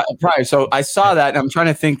 Yeah. Prior. So I saw that, and I'm trying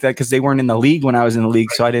to think that because they weren't in the league when I was in the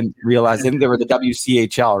league, so I didn't realize. I think they were the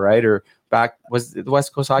WCHL, right? Or back was it the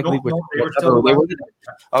West Coast Hockey League?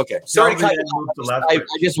 Okay, sorry. I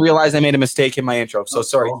just realized I made a mistake in my intro, so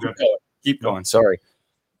sorry. Keep going. Sorry.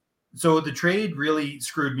 So the trade really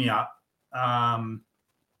screwed me up.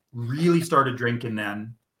 Really started drinking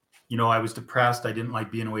then. I was depressed. I didn't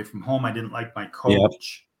like being away from home. I didn't like my coach. Yep.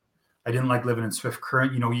 I didn't like living in Swift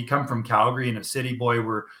Current. You come from Calgary and a city boy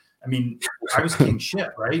where, I mean, I was king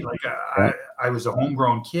shit, right? Like I was a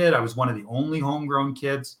homegrown kid. I was one of the only homegrown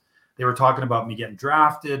kids. They were talking about me getting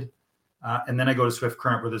drafted. And then I go to Swift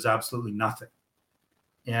Current where there's absolutely nothing.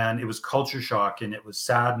 And it was culture shock and it was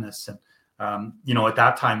sadness. And, at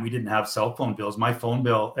that time we didn't have cell phone bills. My phone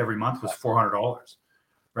bill every month was $400,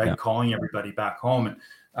 right? Yeah. Calling everybody back home.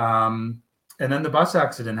 And then the bus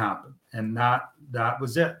accident happened. And that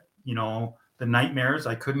was it. The nightmares,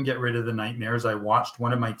 I couldn't get rid of the nightmares. I watched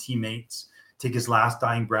one of my teammates take his last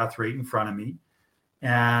dying breath right in front of me.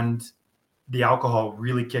 And the alcohol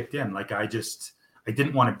really kicked in. Like I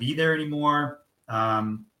didn't want to be there anymore.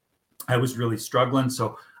 I was really struggling.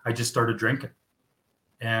 So I just started drinking.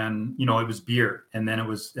 And, it was beer. And then it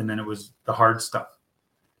was the hard stuff.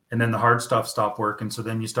 And then the hard stuff stopped working. So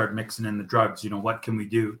then you start mixing in the drugs. What can we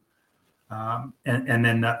do? And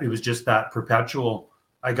then it was just that perpetual.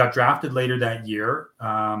 I got drafted later that year,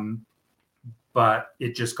 but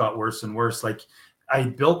it just got worse and worse. Like I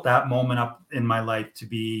built that moment up in my life to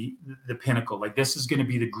be the pinnacle. Like this is going to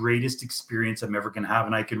be the greatest experience I'm ever going to have.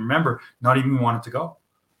 And I can remember not even wanting to go.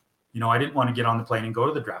 I didn't want to get on the plane and go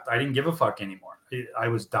to the draft. I didn't give a fuck anymore. I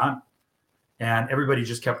was done. And everybody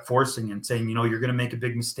just kept forcing and saying, you're going to make a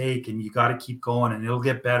big mistake and you got to keep going and it'll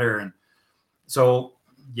get better. And so,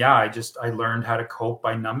 yeah, I learned how to cope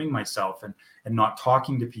by numbing myself and not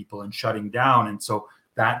talking to people and shutting down. And so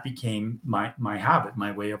that became my habit,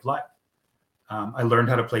 my way of life. I learned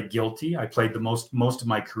how to play guilty. I played the most of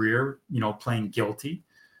my career, playing guilty,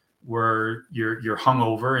 where you're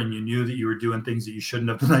hungover and you knew that you were doing things that you shouldn't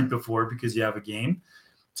have the night before because you have a game.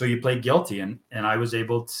 So you play guilty. And I was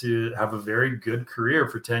able to have a very good career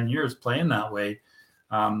for 10 years playing that way.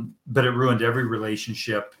 But it ruined every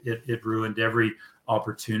relationship. It ruined every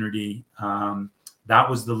opportunity. That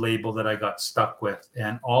was the label that I got stuck with.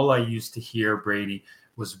 And all I used to hear, Brady,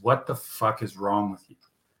 was what the fuck is wrong with you?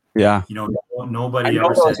 Yeah. Nobody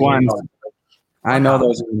ever said I know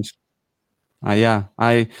those ones. Yeah.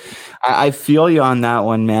 I feel you on that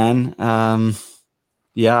one, man.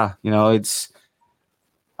 Yeah,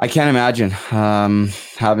 I can't imagine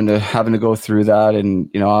having to go through that. And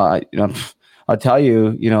I'll tell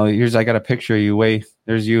you, I got a picture of you.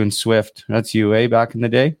 There's you and Swift. That's you, back in the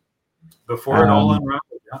day. Before it all unraveled,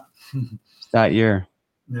 yeah. That year.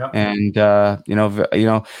 Yeah. And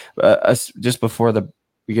just before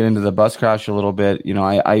we get into the bus crash a little bit,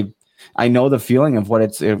 I know the feeling of what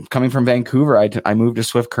it's coming from Vancouver. I moved to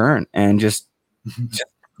Swift Current and just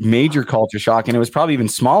major culture shock. And it was probably even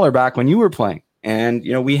smaller back when you were playing. And,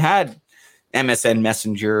 we had MSN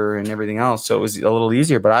Messenger and everything else. So it was a little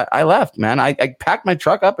easier, but I left, man. I packed my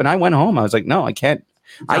truck up and I went home. I was like, no, I can't.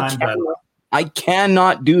 I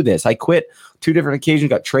cannot do this. I quit 2 different occasions,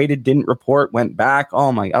 got traded, didn't report, went back.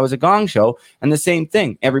 I was a gong show. And the same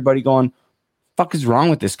thing, everybody going, fuck is wrong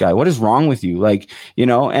with this guy? What is wrong with you?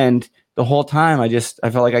 And the whole time I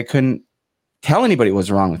felt like I couldn't tell anybody what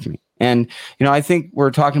was wrong with me. And, I think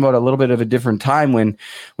we're talking about a little bit of a different time when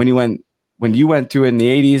you went through it in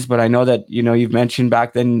the 80s, but I know that, you've mentioned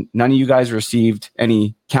back then, none of you guys received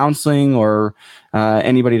any counseling or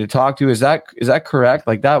anybody to talk to. Is that correct?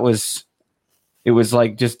 Like it was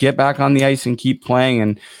like, just get back on the ice and keep playing.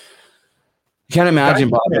 And I can't imagine,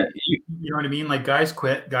 Bob. You know what I mean? Like guys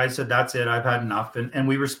quit, guys said, that's it. I've had enough. And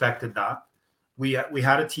we respected that. We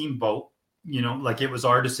had a team vote, like it was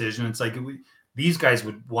our decision. It's like these guys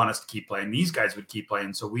would want us to keep playing. These guys would keep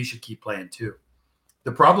playing. So we should keep playing too.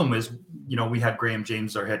 The problem is, we had Graham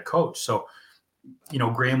James, our head coach. So,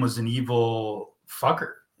 Graham was an evil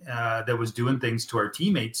fucker that was doing things to our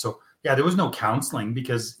teammates. So, yeah, there was no counseling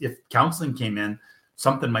because if counseling came in,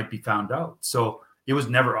 something might be found out. So it was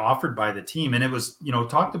never offered by the team. And it was,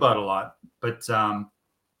 talked about a lot, but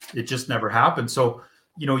it just never happened. So,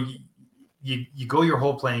 you go your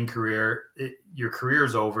whole playing career, your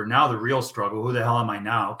career's over. Now the real struggle, who the hell am I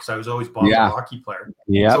now? Because I was always a hockey player.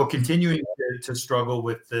 Yeah. So continuing to struggle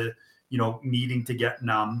with the, needing to get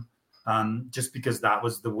numb, just because that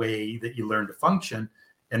was the way that you learn to function.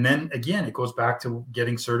 And then again, it goes back to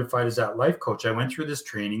getting certified as that life coach. I went through this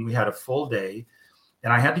training. We had a full day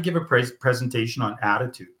and I had to give a presentation on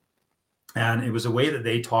attitude. And it was a way that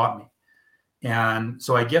they taught me. And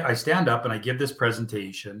so I stand up and I give this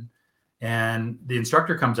presentation. And the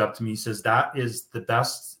instructor comes up to me and says, that is the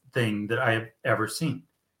best thing that I have ever seen.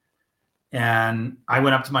 And I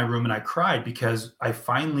went up to my room and I cried because I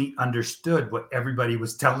finally understood what everybody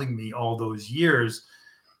was telling me all those years.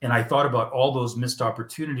 And I thought about all those missed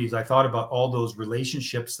opportunities. I thought about all those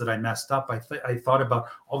relationships that I messed up. I thought about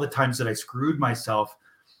all the times that I screwed myself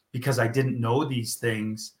because I didn't know these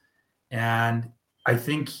things. And I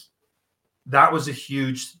think that was a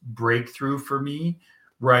huge breakthrough for me,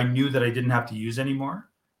 where I knew that I didn't have to use anymore.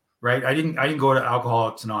 Right. I didn't go to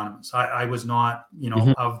Alcoholics Anonymous. I was not,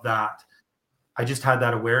 of that. I just had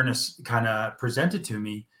that awareness kind of presented to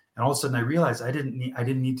me. And all of a sudden I realized I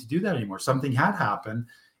didn't need to do that anymore. Something had happened,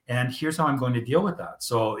 and here's how I'm going to deal with that.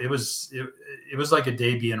 So it was like a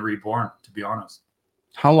day being reborn, to be honest.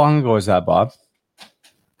 How long ago was that, Bob?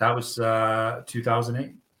 That was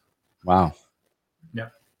 2008. Wow. Yeah.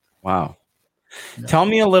 Wow. Yeah. Tell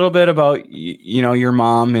me a little bit about, your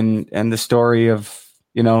mom and the story of,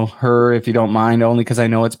 her, if you don't mind, only because I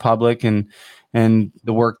know it's public, and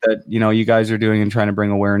the work that, you guys are doing and trying to bring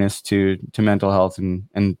awareness to mental health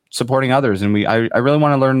and supporting others. And I really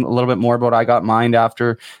want to learn a little bit more about I Got Mind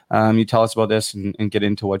after you tell us about this and get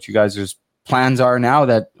into what you guys' plans are now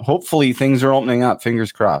that hopefully things are opening up,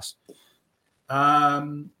 fingers crossed.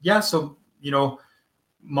 So,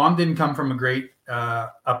 mom didn't come from a great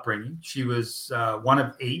upbringing. She was one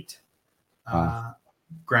of 8.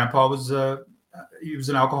 Grandpa was he was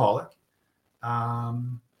an alcoholic.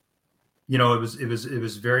 It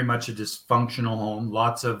was very much a dysfunctional home,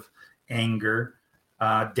 lots of anger.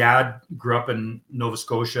 Dad grew up in Nova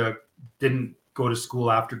Scotia, didn't go to school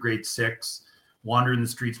after grade 6, wandered in the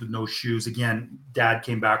streets with no shoes. Again, Dad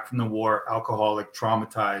came back from the war, alcoholic,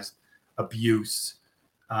 traumatized, abuse.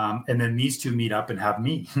 And then these two meet up and have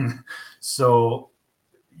me. So,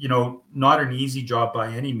 not an easy job by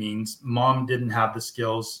any means. Mom didn't have the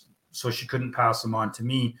skills, so she couldn't pass them on to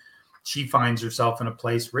me. She finds herself in a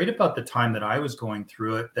place right about the time that I was going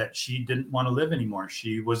through it that she didn't want to live anymore.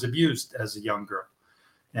 She was abused as a young girl.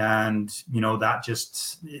 And, that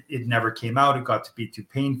just, it never came out. It got to be too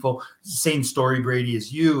painful. Same story, Brady,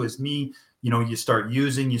 as you, as me. You start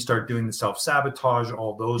using, you start doing the self-sabotage,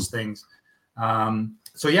 all those things.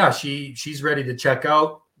 So yeah, she's ready to check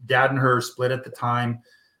out. Dad and her split at the time.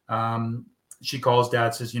 She calls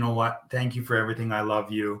Dad, says, "You know what? Thank you for everything. I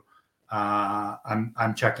love you.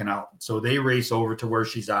 I'm checking out." So they race over to where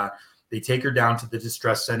she's at. They take her down to the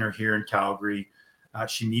distress center here in Calgary.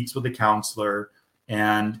 She meets with a counselor,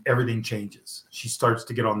 and everything changes. She starts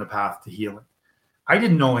to get on the path to healing. I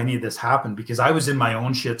didn't know any of this happened because I was in my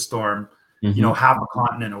own shitstorm, half a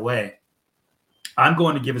continent away. I'm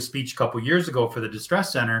going to give a speech a couple years ago for the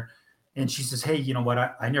distress center. And she says, "Hey, you know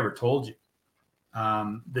what? I never told you.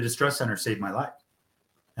 The distress center saved my life."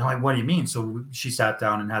 And I'm like, "What do you mean?" So she sat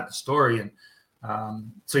down and had the story. And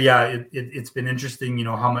it's been interesting,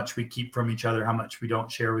 how much we keep from each other, how much we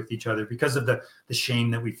don't share with each other because of the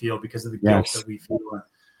shame that we feel, because of the guilt that we feel.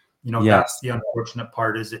 That's the unfortunate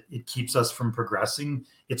part, is it keeps us from progressing.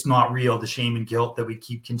 It's not real, the shame and guilt that we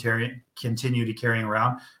keep continue to carrying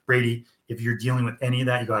around. Brady, if you're dealing with any of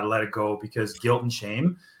that, you got to let it go, because guilt and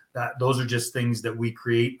shame, those are just things that we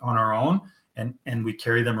create on our own, and we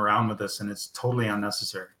carry them around with us, and it's totally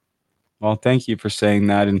unnecessary. Well, thank you for saying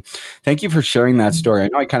that. And thank you for sharing that story. I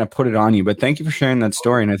know I kind of put it on you, but thank you for sharing that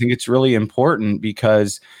story. And I think it's really important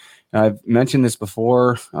because I've mentioned this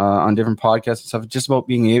before on different podcasts and stuff, just about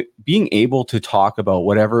being able to talk about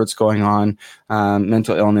whatever it's going on,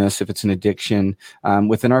 mental illness, if it's an addiction,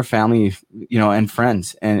 within our family, and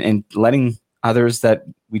friends, and letting others that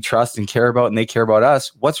we trust and care about, and they care about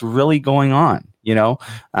us, what's really going on.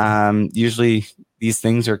 Usually these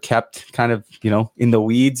things are kept kind of, in the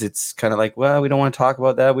weeds. It's kind of like, well, we don't want to talk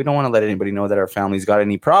about that. We don't want to let anybody know that our family's got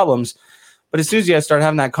any problems. But as soon as you guys start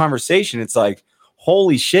having that conversation, it's like,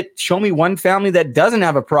 holy shit, show me one family that doesn't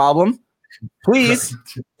have a problem. Please,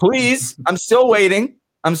 please. I'm still waiting.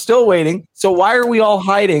 So why are we all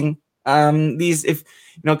hiding these,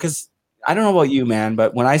 because I don't know about you, man,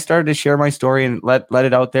 but when I started to share my story and let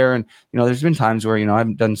it out there, and, there's been times where, I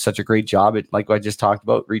haven't done such a great job at, like I just talked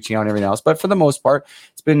about, reaching out and everything else. But for the most part,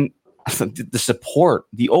 it's been the support,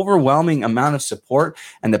 the overwhelming amount of support,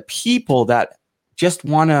 and the people that just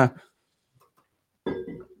want to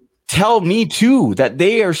tell me too that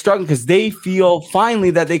they are struggling because they feel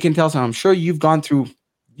finally that they can tell someone. I'm sure you've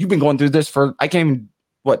been going through this for, I can't even,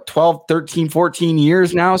 12, 13, 14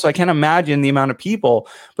 years now. So I can't imagine the amount of people,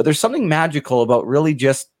 but there's something magical about really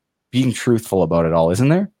just being truthful about it all, isn't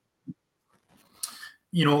there?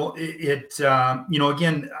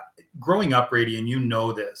 Again, growing up, Brady, and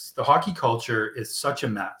this, the hockey culture is such a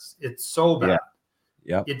mess. It's so bad.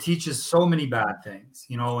 Yeah. It teaches so many bad things,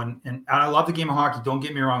 and I love the game of hockey. Don't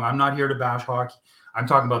get me wrong. I'm not here to bash hockey. I'm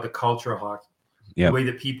talking about the culture of hockey. The way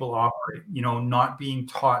that people operate, not being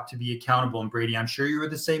taught to be accountable. And Brady, I'm sure you were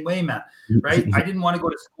the same way, man, right? I didn't want to go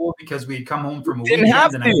to school because we had come home from a weekend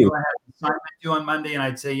and I knew I had an assignment due on Monday,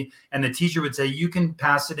 and the teacher would say, you can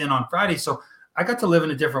pass it in on Friday. So I got to live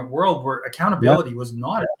in a different world where accountability was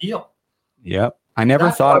not a deal. Yep. I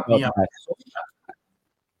never thought about that.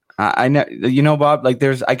 I know, you know, Bob, like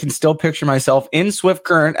I can still picture myself in Swift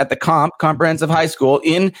Current at the comprehensive high school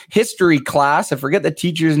in history class. I forget the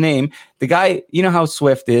teacher's name. The guy, you know how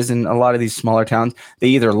Swift is in a lot of these smaller towns. They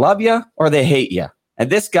either love you or they hate you. And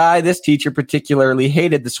this teacher particularly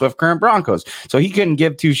hated the Swift Current Broncos. So he couldn't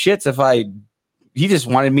give two shits he just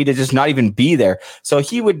wanted me to just not even be there. So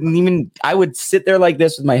I would sit there like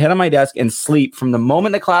this with my head on my desk and sleep from the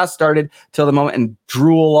moment the class started till the moment and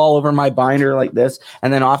drool all over my binder like this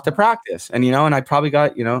and then off to practice. And, you know, and I probably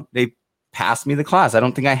got, you know, they passed me the class. I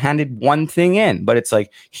don't think I handed one thing in, but it's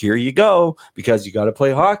like, here you go, because you got to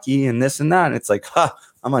play hockey and this and that. And it's like,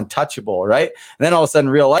 I'm untouchable. Right. And then all of a sudden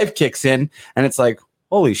real life kicks in and it's like,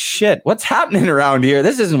 holy shit, what's happening around here?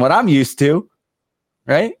 This isn't what I'm used to.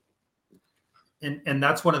 Right. And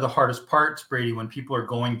that's one of the hardest parts, Brady, when people are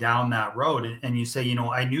going down that road and you say, you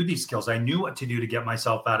know, I knew these skills. I knew what to do to get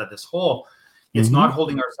myself out of this hole. It's not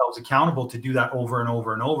holding ourselves accountable to do that over and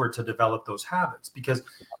over and over to develop those habits, because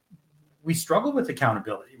we struggle with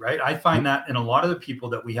accountability, right? I find that in a lot of the people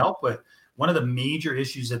that we help with, one of the major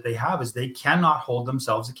issues that they have is they cannot hold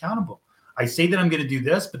themselves accountable. I say that I'm going to do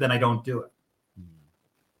this, but then I don't do it.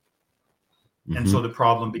 And so the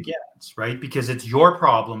problem begins, right? Because it's your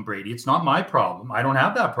problem, Brady. It's not my problem. I don't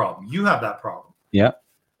have that problem. You have that problem. Yeah.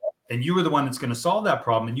 And you are the one that's going to solve that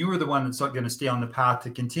problem. And you are the one that's going to stay on the path to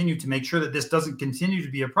continue to make sure that this doesn't continue to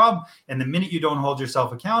be a problem. And the minute you don't hold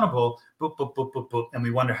yourself accountable, boop, boop, boop, boop, boop, and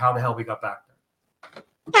we wonder how the hell we got back there.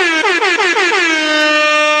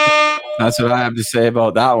 That's what I have to say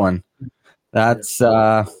about that one. That's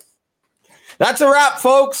a wrap,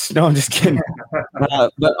 folks. No, I'm just kidding.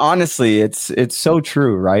 But honestly, it's so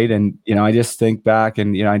true, right? And, you know, I just think back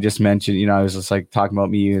and, you know, I just mentioned, you know, I was just like talking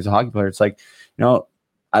about me as a hockey player. It's like, you know,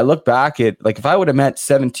 I look back at, like, if I would have met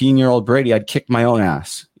 17-year-old Brady, I'd kick my own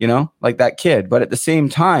ass, you know, like that kid. But at the same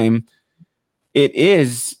time, it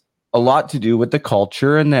is a lot to do with the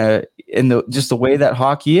culture and the just the way that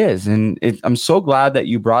hockey is. And I'm so glad that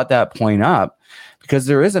you brought that point up, because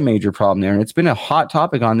there is a major problem there. And it's been a hot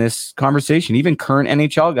topic on this conversation, even current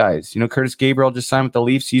NHL guys. You know, Curtis Gabriel just signed with the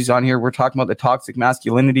Leafs. He's on here. We're talking about the toxic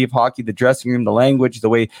masculinity of hockey, the dressing room, the language, the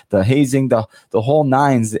way, the hazing, the whole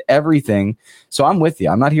nines, everything. So I'm with you.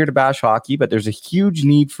 I'm not here to bash hockey, but there's a huge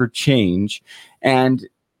need for change. And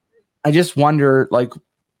I just wonder, like,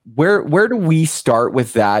 where do we start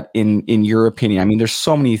with that in your opinion? I mean, there's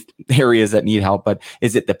so many areas that need help, but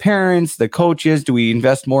is it the parents, the coaches? Do we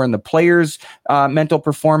invest more in the players' mental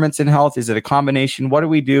performance and health? Is it a combination? What do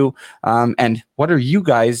we do? And what are you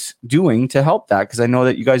guys doing to help that? Because I know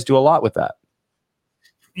that you guys do a lot with that.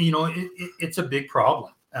 You know, it's a big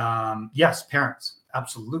problem. Yes, parents,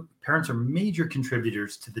 absolutely. Parents are major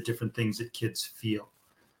contributors to the different things that kids feel,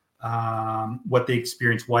 what they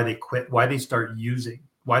experience, why they quit, why they start using,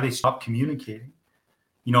 why they stop communicating,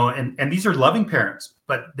 you know, and these are loving parents,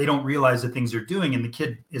 but they don't realize the things they're doing, and the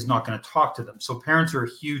kid is not going to talk to them. So parents are a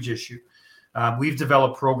huge issue. We've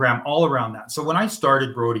developed a program all around that. So when I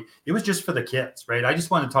started, Brody, it was just for the kids, right? I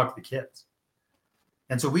just wanted to talk to the kids.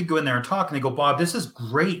 And so we'd go in there and talk, and they go, Bob, this is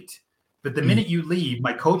great. But the minute you leave,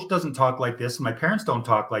 my coach doesn't talk like this, and my parents don't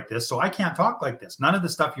talk like this. So I can't talk like this. None of the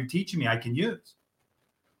stuff you're teaching me I can use.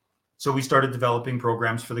 So we started developing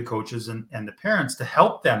programs for the coaches and the parents to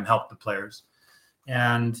help them help the players.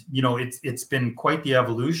 And, you know, it's been quite the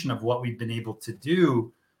evolution of what we've been able to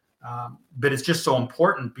do. But it's just so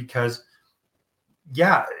important because,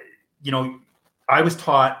 yeah, you know, I was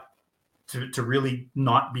taught to really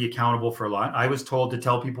not be accountable for a lot. I was told to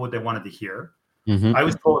tell people what they wanted to hear. Mm-hmm. I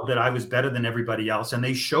was told that I was better than everybody else. And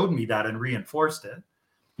they showed me that and reinforced it.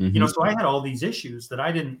 Mm-hmm. You know, so I had all these issues that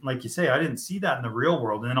I didn't, like you say, I didn't see that in the real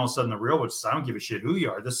world. And then all of a sudden the real world says, I don't give a shit who you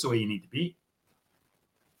are. This is the way you need to be.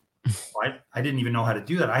 I didn't even know how to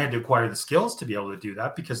do that. I had to acquire the skills to be able to do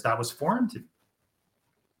that because that was foreign to me.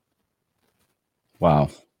 Wow.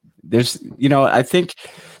 There's, you know, I think,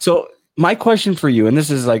 so my question for you, and this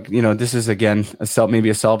is like, you know, this is again, maybe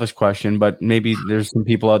a selfish question, but maybe there's some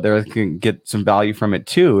people out there that can get some value from it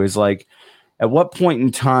too, is like, at what point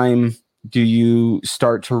in time do you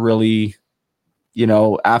start to really, you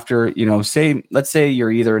know, after, you know, let's say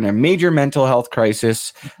you're either in a major mental health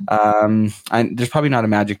crisis, and there's probably not a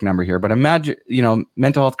magic number here, but imagine, you know,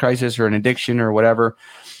 mental health crisis or an addiction or whatever.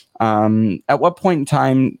 At what point in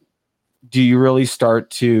time do you really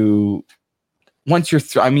start to, once you're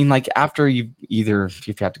I mean, like after you either, if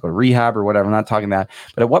you have to go to rehab or whatever, I'm not talking that,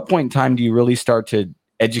 but at what point in time do you really start to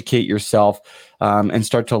educate yourself and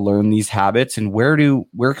start to learn these habits, and where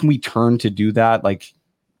can we turn to do that? Like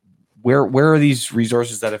where are these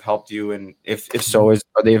resources that have helped you, and if so,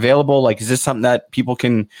 are they available? Like, is this something that people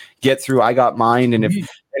can get through I Got Mind? And if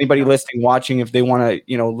anybody listening, watching, if they want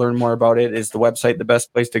to, learn more about it, is the website the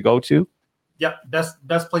best place to go to? Yeah,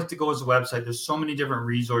 best place to go is the website. There's so many different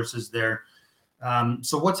resources there.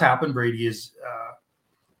 So what's happened, Brady, is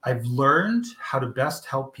I've learned how to best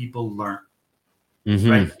help people learn. Mm-hmm.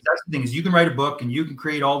 Right? That's the thing, is you can write a book and you can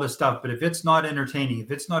create all this stuff, but if it's not entertaining,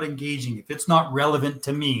 if it's not engaging, if it's not relevant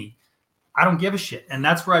to me, I don't give a shit. And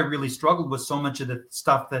that's where I really struggled with so much of the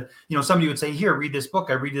stuff that, somebody would say, here, read this book.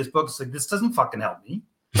 I read this book. It's like, this doesn't fucking help me.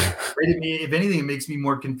 Right? If anything, it makes me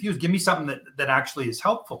more confused. Give me something that actually is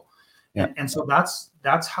helpful. Yeah. And so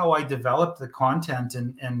that's how I developed the content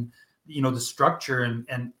and the structure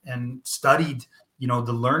and studied,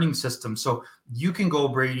 the learning system. So you can go,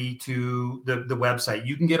 Brady, to the website.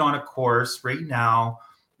 You can get on a course right now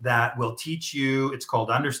that will teach you. It's called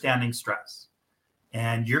Understanding Stress.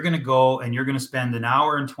 And you're going to go and you're going to spend an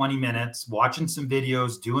hour and 20 minutes watching some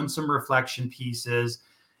videos, doing some reflection pieces.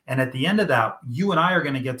 And at the end of that, you and I are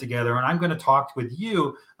going to get together and I'm going to talk with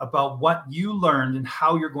you about what you learned and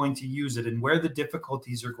how you're going to use it and where the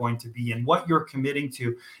difficulties are going to be and what you're committing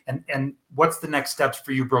to and what's the next steps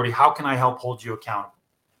for you, Brody. How can I help hold you accountable?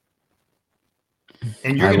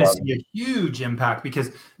 And you're going to see a huge impact,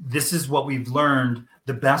 because this is what we've learned.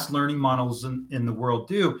 The best learning models in the world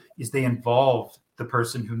do is they involve the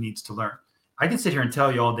person who needs to learn. I can sit here and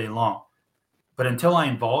tell you all day long, but until I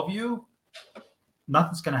involve you,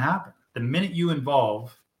 nothing's going to happen. The minute you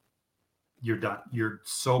involve, you're done. You're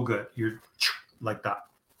so good. You're like that.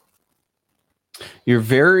 You're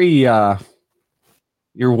very,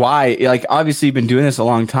 you're why, like, obviously you've been doing this a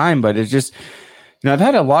long time, but it's just, I've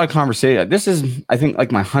had a lot of conversation. This is, I think,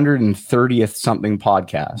 like my 130th something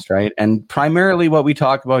podcast, right? And primarily what we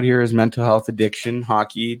talk about here is mental health, addiction,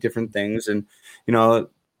 hockey, different things. And,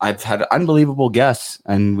 I've had unbelievable guests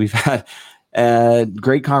and we've had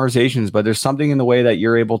great conversations, but there's something in the way that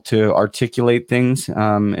you're able to articulate things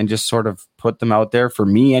and just sort of put them out there, for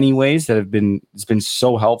me anyways, it's been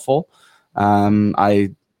so helpful. This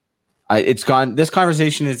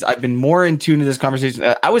conversation is, I've been more in tune to this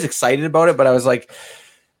conversation. I was excited about it, but I was like,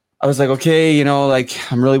 okay,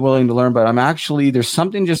 I'm really willing to learn, but there's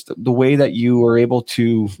something, just the way that you were able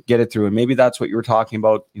to get it through. And maybe that's what you were talking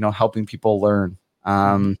about, helping people learn.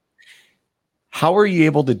 How are you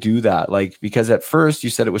able to do that? Like, because at first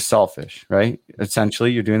you said it was selfish, right?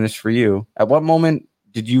 Essentially, you're doing this for you. At what moment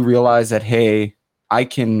did you realize that, hey, I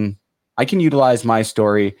can utilize my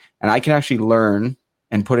story and I can actually learn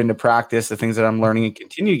and put into practice the things that I'm learning and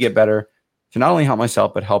continue to get better to not only help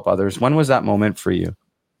myself, but help others? When was that moment for you?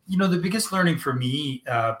 The biggest learning for me,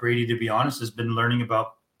 Brady, to be honest, has been learning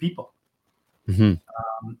about people. Mm-hmm.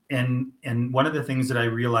 And one of the things that I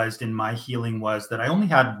realized in my healing was that I only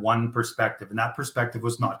had one perspective, and that perspective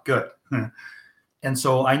was not good. And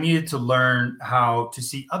so I needed to learn how to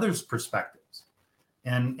see others' perspectives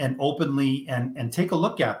and openly and take a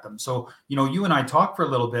look at them. So, you and I talk for a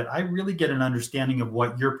little bit. I really get an understanding of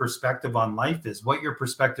what your perspective on life is, what your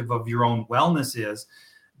perspective of your own wellness is.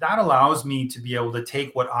 That allows me to be able to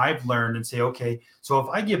take what I've learned and say, okay, so if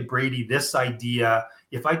I give Brady this idea,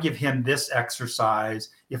 if I give him this exercise,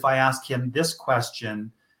 if I ask him this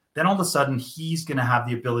question, then all of a sudden he's going to have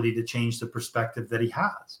the ability to change the perspective that he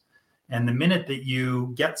has. And the minute that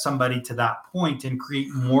you get somebody to that point and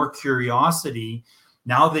create more curiosity,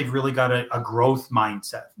 now they've really got a growth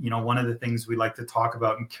mindset. One of the things we like to talk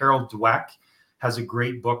about, and Carol Dweck has a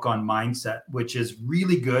great book on mindset, which is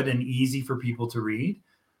really good and easy for people to read.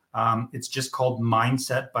 It's just called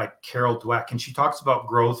Mindset by Carol Dweck. And she talks about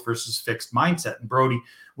growth versus fixed mindset. And Brody,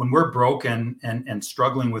 when we're broken and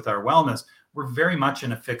struggling with our wellness, we're very much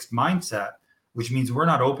in a fixed mindset, which means we're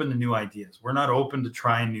not open to new ideas. We're not open to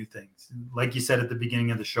trying new things. Like you said at the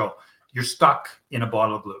beginning of the show, you're stuck in a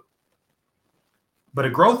bottle of glue. But a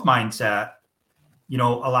growth mindset,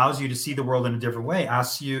 allows you to see the world in a different way.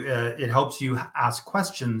 It helps you ask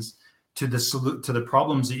questions to the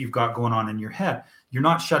problems that you've got going on in your head. You're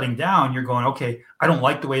not shutting down. You're going, okay, I don't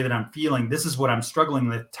like the way that I'm feeling. This is what I'm struggling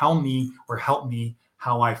with. Tell me or help me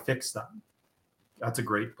how I fix them. That's a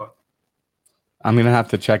great book. I'm going to have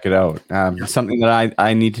to check it out. Something that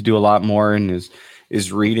I need to do a lot more in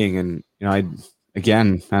is reading. And, I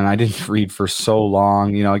didn't read for so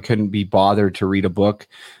long, I couldn't be bothered to read a book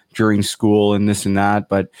during school and this and that.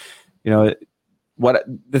 But, the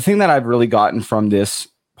thing that I've really gotten from this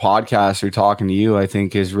podcast or talking to you, I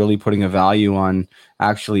think, is really putting a value on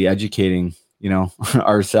actually educating,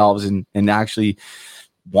 ourselves and actually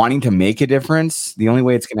wanting to make a difference. The only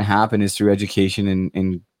way it's going to happen is through education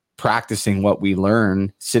and practicing what we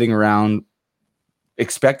learn, sitting around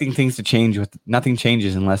expecting things to change. With nothing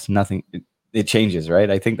changes unless it changes, right?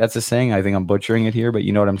 I think that's a saying. I think I'm butchering it here, but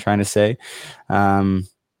you know what I'm trying to say.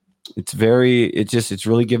 it's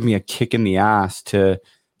really given me a kick in the ass to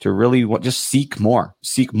really just seek more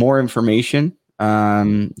information,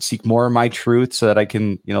 seek more of my truth so that I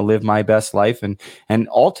can, live my best life. And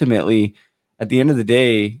ultimately at the end of the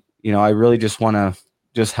day, I really just want to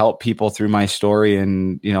just help people through my story.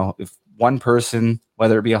 And, if one person,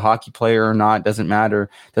 whether it be a hockey player or not, doesn't matter,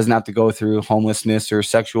 doesn't have to go through homelessness or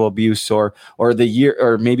sexual abuse or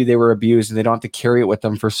maybe they were abused and they don't have to carry it with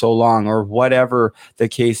them for so long, or whatever the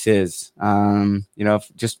case is.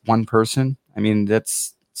 If just one person, I mean,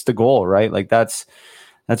 it's the goal, right? Like that's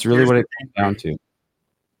really what it comes down to.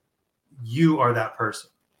 You are that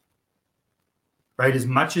person, right? As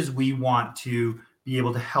much as we want to be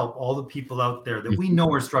able to help all the people out there that we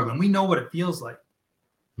know are struggling, we know what it feels like.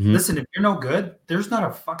 Mm-hmm. Listen, if you're no good, there's not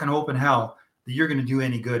a fucking hope in hell that you're going to do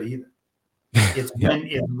any good either. It's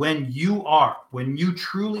when you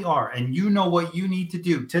truly are, and you know what you need to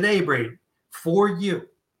do today, Brady, for you.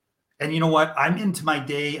 And you know what? I'm into my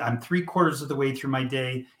day. I'm 3/4 of the way through my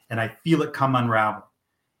day, and I feel it come unravel.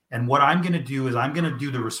 And what I'm going to do is I'm going to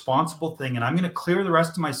do the responsible thing, and I'm going to clear the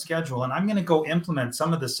rest of my schedule, and I'm going to go implement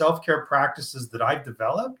some of the self-care practices that I've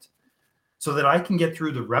developed so that I can get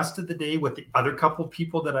through the rest of the day with the other couple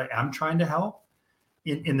people that I am trying to help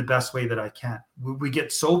in the best way that I can. We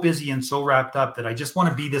get so busy and so wrapped up that I just want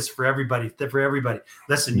to be this for everybody.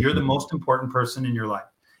 Listen, you're the most important person in your life.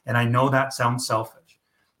 And I know that sounds selfish,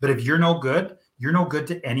 but if you're no good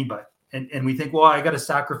to anybody. And we think, well, I got to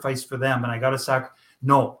sacrifice for them, and I got to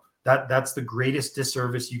No, that's the greatest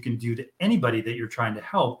disservice you can do to anybody that you're trying to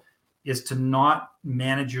help, is to not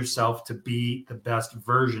manage yourself to be the best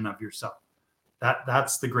version of yourself.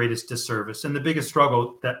 That's the greatest disservice. And the biggest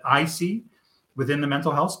struggle that I see within the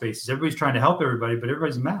mental health space is everybody's trying to help everybody, but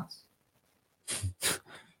everybody's a mess.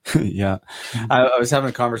 Yeah. I was having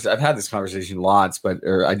a conversation. I've had this conversation lots,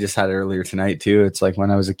 or I just had it earlier tonight too. It's like when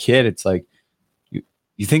I was a kid, it's like,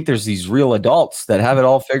 you think there's these real adults that have it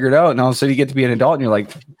all figured out, and all of a sudden you get to be an adult and you're like,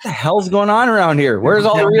 what the hell's going on around here? Where's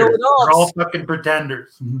all the real adults? They're all fucking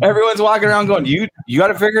pretenders. Everyone's walking around going, you got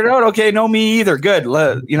to figure it out. Okay, no, me either. Good.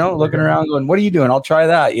 Looking around going, what are you doing? I'll try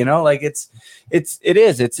that. Like it's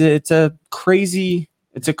a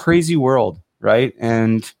crazy world, right?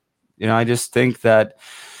 And I just think that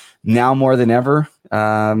now more than ever,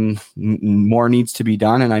 more needs to be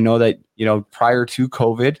done. And I know that, prior to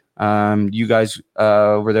COVID, you guys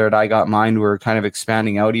over there at I Got Mind were kind of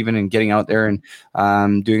expanding out even and getting out there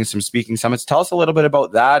and doing some speaking summits. Tell us a little bit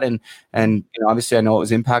about that. And obviously I know it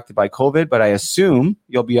was impacted by COVID, but I assume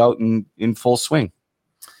you'll be out in full swing.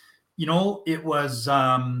 It was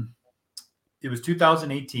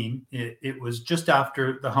 2018. It was just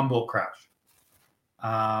after the Humboldt crash.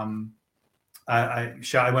 I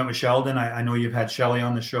went with Sheldon. I know you've had Shelley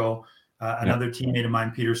on the show. Another teammate of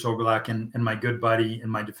mine, Peter Soberlak, and my good buddy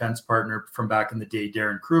and my defense partner from back in the day,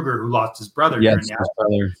 Darren Kruger, who lost his brother. Yes, his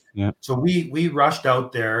brother. Yeah. So we rushed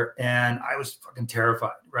out there, and I was fucking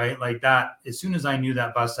terrified, right? Like that. As soon as I knew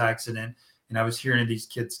that bus accident, and I was hearing of these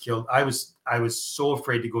kids killed, I was so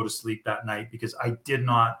afraid to go to sleep that night because I did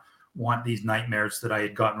not want these nightmares that I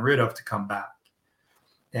had gotten rid of to come back.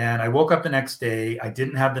 And I woke up the next day, I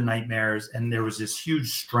didn't have the nightmares, and there was this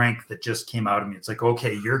huge strength that just came out of me. It's like,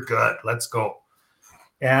 okay, you're good. Let's go.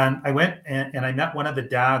 And I went and I met one of the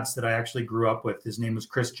dads that I actually grew up with. His name was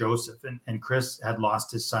Chris Joseph, and Chris had lost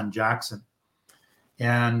his son, Jackson.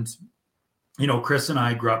 And, Chris and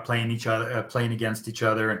I grew up playing against each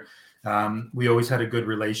other. And we always had a good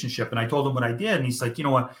relationship. And I told him what I did. And he's like, you know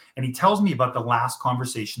what? And he tells me about the last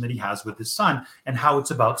conversation that he has with his son and how it's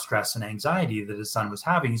about stress and anxiety that his son was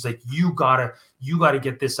having. He's like, you gotta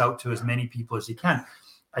get this out to as many people as you can.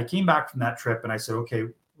 I came back from that trip and I said, okay,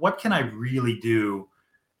 what can I really do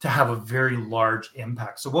to have a very large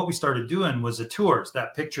impact? So what we started doing was the tours,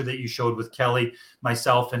 that picture that you showed with Kelly,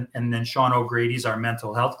 myself, and then Sean O'Grady's our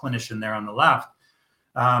mental health clinician there on the left.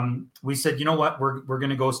 We said, you know what, we're going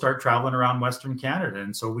to go start traveling around Western Canada.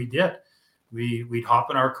 And so we did. We'd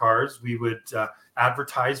hop in our cars, we would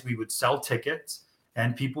advertise, we would sell tickets,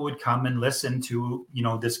 and people would come and listen to,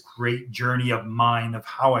 this great journey of mine of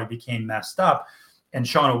how I became messed up. And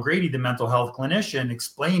Sean O'Grady, the mental health clinician,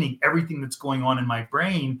 explaining everything that's going on in my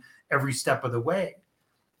brain every step of the way.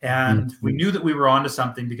 And we knew that we were onto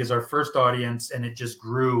something because our first audience, and it just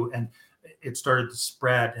grew and it started to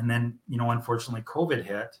spread. And then, unfortunately, COVID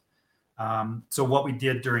hit. So what we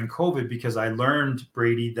did during COVID, because I learned,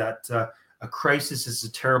 Brady, that a crisis is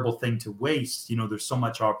a terrible thing to waste. There's so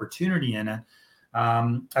much opportunity in it.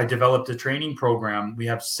 I developed a training program. We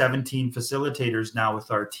have 17 facilitators now with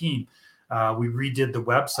our team. We redid the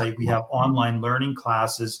website. We have online learning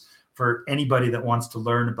classes for anybody that wants to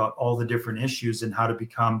learn about all the different issues and how to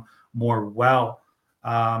become more well.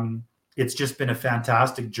 It's just been a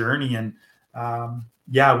fantastic journey. And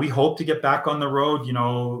yeah, we hope to get back on the road. You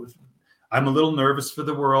know, I'm a little nervous for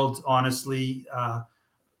the world, honestly,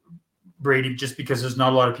 Brady, just because there's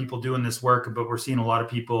not a lot of people doing this work, but we're seeing a lot of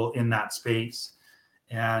people in that space.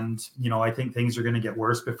 And, you know, I think things are going to get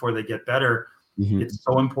worse before they get better. Mm-hmm. It's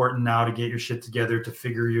so important now to get your shit together, to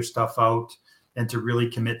figure your stuff out, and to really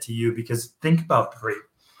commit to you. Because think about it,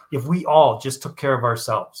 if we all just took care of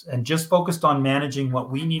ourselves and just focused on managing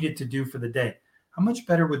what we needed to do for the day, how much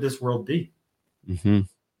better would this world be? Mm-hmm.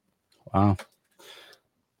 Wow.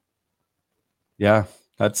 Yeah,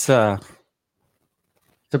 that's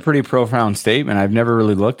it's a pretty profound statement. I've never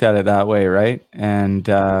really looked at it that way, right? And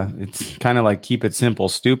it's kind of like keep it simple,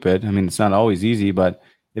 stupid. I mean, it's not always easy, but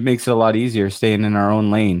it makes it a lot easier staying in our own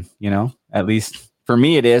lane, you know? At least for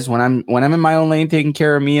me it is. When I'm in my own lane, taking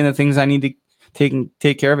care of me and the things I need to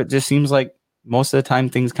take care of, it just seems like most of the time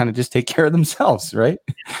things kind of just take care of themselves, right?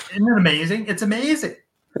 Isn't it amazing? It's amazing.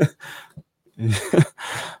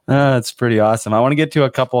 That's pretty awesome. I want to get to a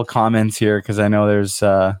couple of comments here because I know there's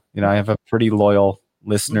I have a pretty loyal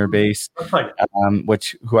listener base,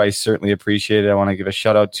 who I certainly appreciate. I want to give a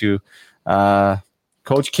shout out to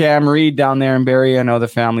Coach Cam Reed down there in Barrie. I know the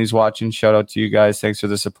family's watching. Shout out to you guys. Thanks for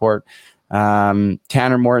the support. Tanner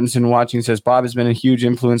Mortensen watching says, Bob has been a huge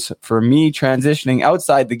influence for me transitioning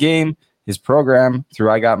outside the game. His program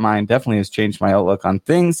through I Got Mine definitely has changed my outlook on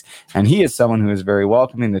things. And he is someone who is very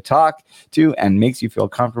welcoming to talk to and makes you feel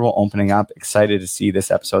comfortable opening up. Excited to see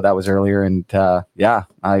this episode. That was earlier. And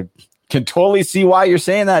I can totally see why you're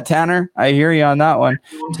saying that, Tanner. I hear you on that one.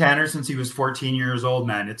 I've known Tanner since he was 14 years old,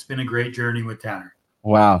 man. It's been a great journey with Tanner.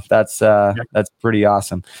 Wow, that's pretty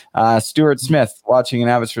awesome. Stuart Smith watching in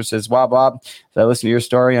Abbotsford says, wow, Bob, as I listen to your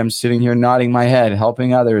story, I'm sitting here nodding my head,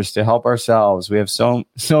 helping others to help ourselves. We have so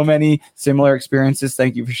many similar experiences.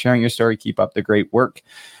 Thank you for sharing your story. Keep up the great work.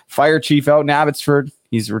 Fire Chief out in Abbotsford.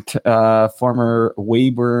 He's former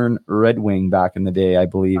Weyburn Red Wing back in the day, I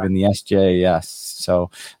believe, in the SJS. So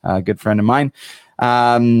good friend of mine.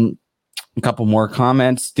 A couple more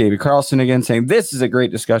comments. David Carlson again saying, this is a great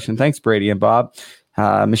discussion. Thanks, Brady and Bob.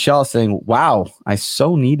 Michelle saying, wow, I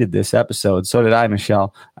so needed this episode. So did I,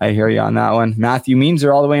 Michelle. I hear you on that one. Matthew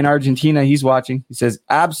Meanser all the way in Argentina. He's watching. He says,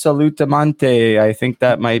 absolutamente. I think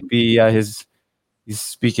that might be he's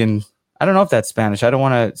speaking. I don't know if that's Spanish. I don't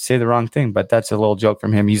want to say the wrong thing, but that's a little joke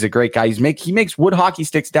from him. He's a great guy. He makes wood hockey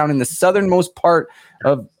sticks down in the southernmost part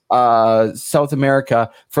of South America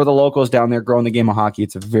for the locals down there growing the game of hockey.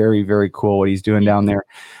 It's a very, very cool what he's doing down there.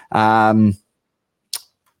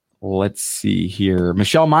 Let's see here.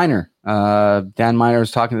 Michelle Miner. Dan Miner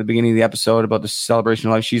was talking at the beginning of the episode about the celebration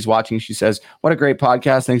of life. She's watching. She says, what a great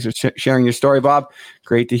podcast. Thanks for sharing your story, Bob.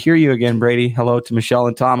 Great to hear you again, Brady. Hello to Michelle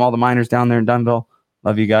and Tom, all the miners down there in Dunnville.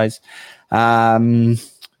 Love you guys. Got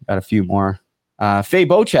a few more. Faye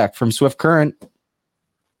Bocek from Swift Current.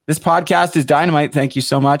 This podcast is dynamite. Thank you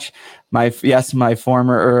so much. My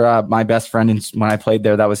former my best friend when I played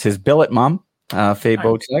there, that was his billet mom. Faye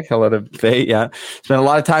Bocek. Hello to Faye. Yeah. Spent a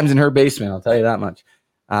lot of times in her basement. I'll tell you that much.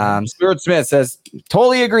 Stuart Smith says,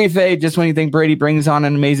 totally agree, Faye. Just when you think Brady brings on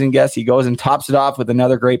an amazing guest, he goes and tops it off with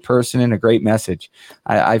another great person and a great message.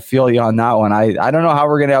 I feel you on that one. I don't know how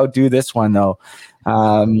we're going to outdo this one, though.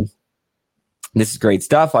 This is great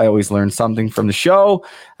stuff. I always learn something from the show.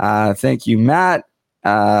 Thank you, Matt.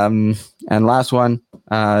 And last one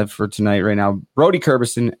for tonight right now, Brody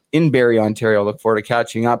Curbison in Barrie, Ontario. Look forward to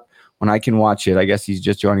catching up when I can watch it. I guess he's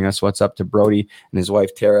just joining us. What's up to Brody and his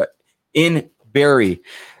wife Tara in Barrie.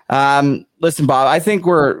 Listen, Bob, I think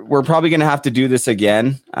we're probably going to have to do this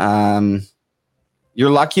again. You're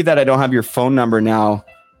lucky that I don't have your phone number now,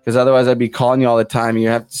 because otherwise I'd be calling you all the time. You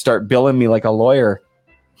have to start billing me like a lawyer.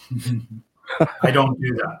 I don't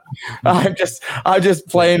do that. I'm just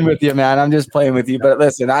playing with you, man. I'm just playing with you. But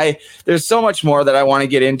listen, there's so much more that I want to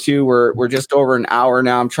get into. We're just over an hour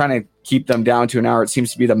now. I'm trying to keep them down to an hour. It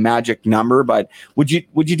seems to be the magic number. But would you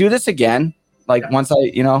do this again? Like once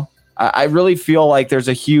I really feel like there's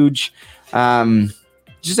a huge,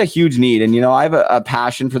 just a huge need. And, I have a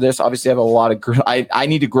passion for this. Obviously, I have a lot of, I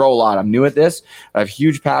need to grow a lot. I'm new at this. I have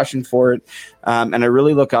huge passion for it. And I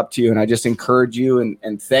really look up to you, and I just encourage you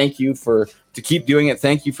and thank you to keep doing it.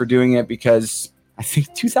 Thank you for doing it, because I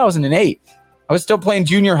think 2008, I was still playing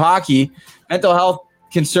junior hockey. Mental health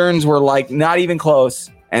concerns were like not even close.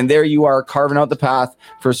 And there you are carving out the path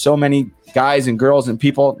for so many guys and girls and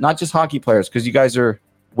people, not just hockey players, because you guys are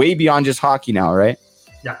way beyond just hockey now, right?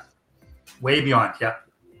 Yeah. Way beyond. Yeah.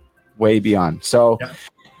 Way beyond. So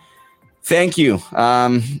thank you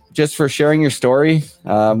just for sharing your story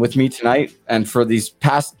with me tonight, and for these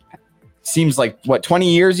past seems like, what,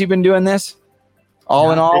 20 years you've been doing this?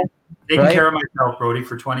 All in all? Taking right? care of myself, Brody,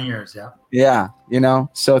 for 20 years. Yeah. Yeah.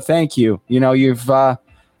 So thank you. You've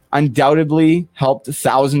undoubtedly helped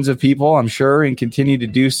thousands of people, I'm sure, and continue to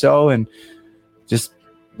do so. And just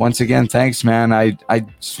once again, thanks, man. I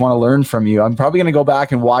just want to learn from you. I'm probably going to go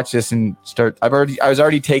back and watch this and start. I was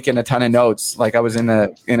already taking a ton of notes, like I was in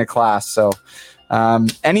a class. So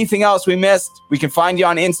anything else we missed? We can find you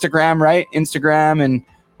on Instagram, right? Instagram and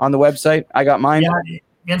on the website. I Got Mine. Yeah.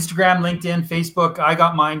 Instagram, LinkedIn, Facebook.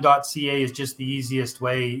 IGotMine.ca is just the easiest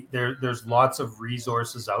way. There's lots of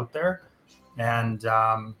resources out there, and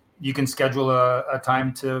you can schedule a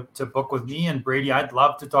time to book with me. And Brady, I'd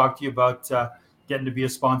love to talk to you about getting to be a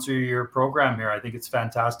sponsor of your program here. I think it's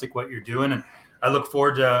fantastic what you're doing, and I look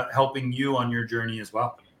forward to helping you on your journey as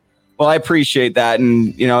well. Well, I appreciate that.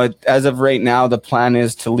 And, as of right now, the plan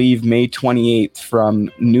is to leave May 28th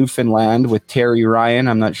from Newfoundland with Terry Ryan.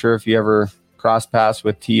 I'm not sure if you ever cross paths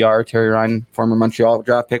with Terry Ryan, former Montreal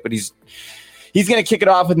draft pick, but he's going to kick it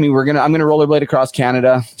off with me. I'm going to rollerblade across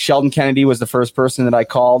Canada. Sheldon Kennedy was the first person that I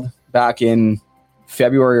called back in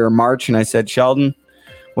February or March. And I said, Sheldon,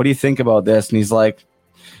 what do you think about this? And he's like,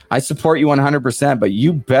 I support you 100%, but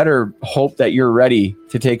you better hope that you're ready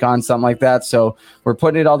to take on something like that. So we're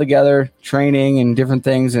putting it all together, training and different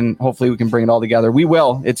things, and hopefully we can bring it all together. We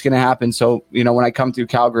will. It's going to happen. So, when I come through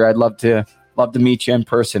Calgary, I'd love to meet you in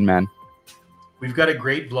person, man. We've got a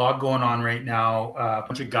great blog going on right now, a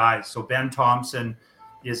bunch of guys. So Ben Thompson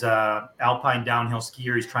is a alpine downhill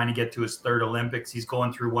skier. He's trying to get to his third Olympics. He's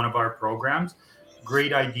going through one of our programs.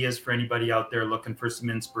 Great ideas for anybody out there looking for some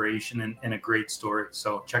inspiration and a great story.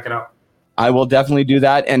 So check it out. I will definitely do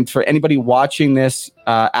that. And for anybody watching this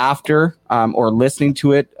after or listening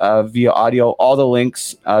to it via audio, all the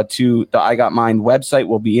links to the I Got Mine website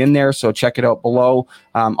will be in there. So check it out below.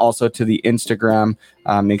 Also to the Instagram.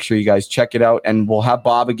 Make sure you guys check it out. And we'll have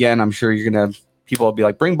Bob again. I'm sure people will be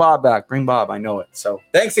like, bring Bob back. Bring Bob. I know it. So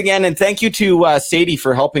thanks again. And thank you to Sadie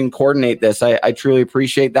for helping coordinate this. I truly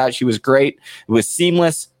appreciate that. She was great. It was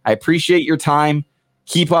seamless. I appreciate your time.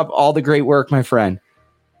 Keep up all the great work, my friend.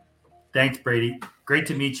 Thanks, Brady. Great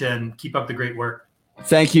to meet you, and keep up the great work.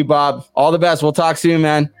 Thank you, Bob. All the best. We'll talk soon,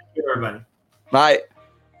 man. Thank you, everybody. Bye.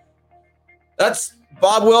 That's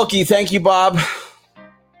Bob Wilkie. Thank you, Bob.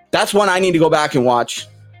 That's one I need to go back and watch.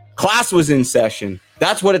 Class was in session.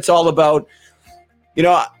 That's what it's all about.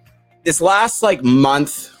 This last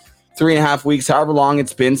month, 3.5 weeks, however long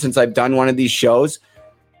it's been since I've done one of these shows,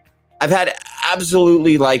 I've had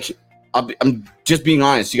absolutely I'm just being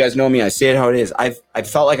honest. You guys know me. I say it how it is. I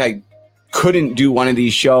felt like I couldn't do one of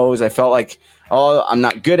these shows. I felt like, I'm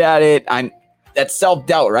not good at it. That's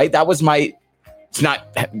self-doubt, right? That was it's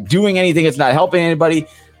not doing anything. It's not helping anybody.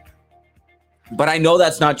 But I know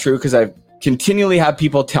that's not true because I've continually had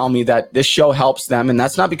people tell me that this show helps them. And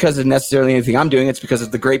that's not because of necessarily anything I'm doing. It's because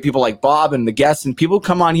of the great people like Bob and the guests and people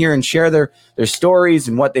come on here and share their stories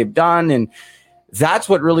and what they've done. And that's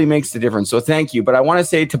what really makes the difference. So thank you. But I want to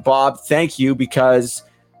say to Bob, thank you, because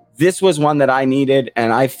this was one that I needed.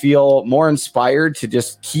 And I feel more inspired to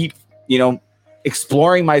just keep,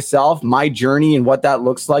 exploring myself, my journey and what that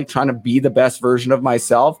looks like, trying to be the best version of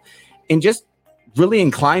myself, and just really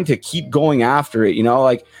inclined to keep going after it.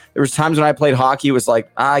 There was times when I played hockey, it was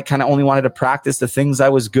like, I kind of only wanted to practice the things I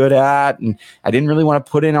was good at. And I didn't really want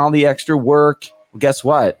to put in all the extra work. Well, guess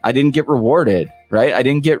what? I didn't get rewarded, right? I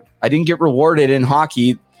didn't get rewarded in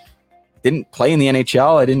hockey. Didn't play in the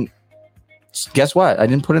NHL. Guess what? I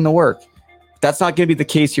didn't put in the work. That's not going to be the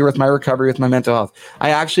case here with my recovery, with my mental health.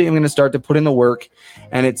 I actually am going to start to put in the work.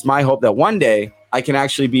 And it's my hope that one day I can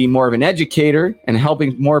actually be more of an educator and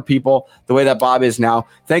helping more people the way that Bob is now.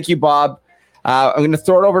 Thank you, Bob. I'm going to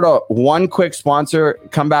throw it over to one quick sponsor.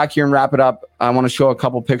 Come back here and wrap it up. I want to show a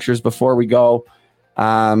couple pictures before we go.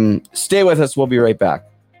 Stay with us. We'll be right back.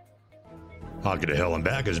 Hockey to Hell and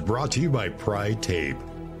Back is brought to you by Pride Tape.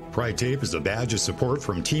 Pride Tape is a badge of support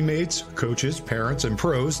from teammates, coaches, parents, and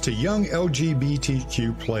pros to young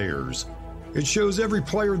LGBTQ players. It shows every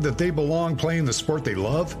player that they belong playing the sport they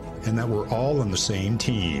love and that we're all on the same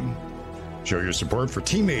team. Show your support for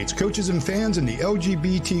teammates, coaches, and fans in the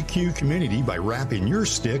LGBTQ community by wrapping your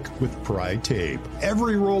stick with Pride Tape.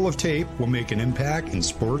 Every roll of tape will make an impact in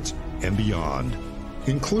sports and beyond.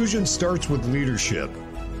 Inclusion starts with leadership.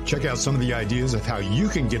 Check out some of the ideas of how you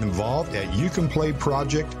can get involved at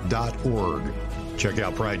youcanplayproject.org. Check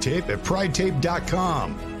out Pride Tape at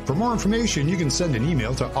pridetape.com. For more information, you can send an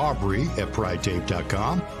email to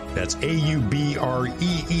Aubrey@pridetape.com. That's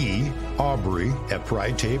AUBREE,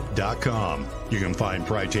 Aubrey@pridetape.com. You can find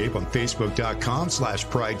Pride Tape on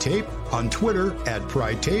Facebook.com/Pride Tape, on Twitter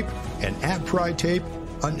 @Pride Tape, and @Pride Tape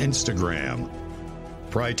on Instagram.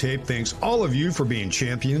 Pride Tape thanks all of you for being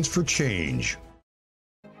champions for change.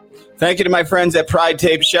 Thank you to my friends at Pride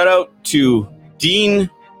Tape. Shout out to Dean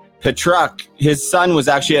Petruck. His son was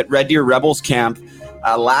actually at Red Deer Rebels camp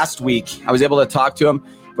last week. I was able to talk to him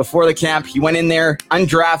before the camp. He went in there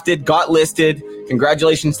undrafted, got listed.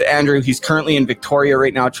 Congratulations to Andrew. He's currently in Victoria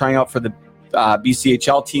right now trying out for the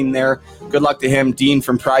BCHL team there. Good luck to him. Dean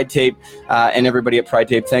from Pride Tape and everybody at Pride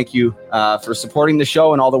Tape, thank you for supporting the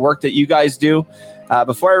show and all the work that you guys do.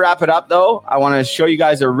 Before I wrap it up, though, I want to show you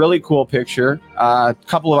guys a really cool picture. A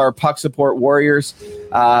couple of our puck support warriors,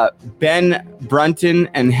 Ben Brunton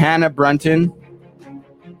and Hannah Brunton.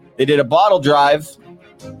 They did a bottle drive.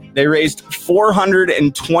 They raised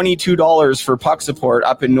 $422 for puck support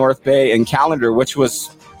up in North Bay and Callander, which was,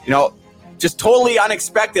 just totally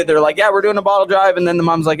unexpected. They're like, yeah, we're doing a bottle drive. And then the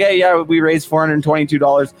mom's like, hey, yeah, we raised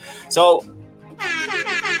 $422. So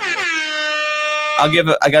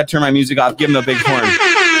I got to turn my music off. Give them a big horn.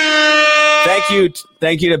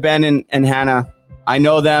 Thank you to Ben and Hannah. I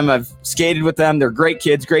know them. I've skated with them. They're great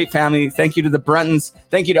kids, great family. Thank you to the Bruntons.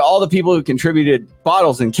 Thank you to all the people who contributed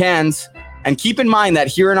bottles and cans. And keep in mind that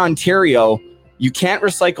here in Ontario, you can't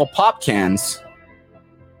recycle pop cans.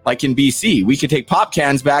 Like in BC, we could take pop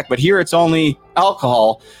cans back, but here it's only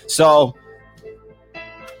alcohol. So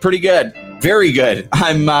pretty good. Very good.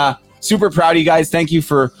 I'm super proud of you guys. Thank you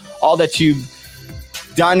for all that you've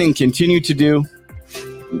done and continue to do.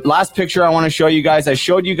 Last picture I want to show you guys. I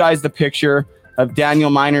showed you guys the picture of Daniel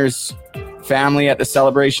Miner's family at the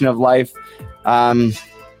Celebration of Life,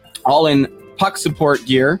 all in puck support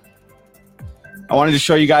gear. I wanted to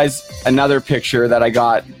show you guys another picture that I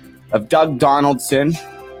got of Doug Donaldson,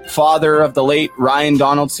 father of the late Ryan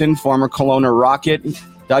Donaldson, former Kelowna Rocket.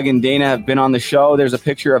 Doug and Dana have been on the show. There's a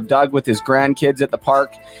picture of Doug with his grandkids at the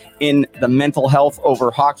park in the Mental Health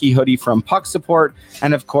Over Hockey hoodie from Puck Support.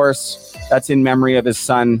 And of course, that's in memory of his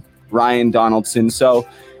son, Ryan Donaldson. So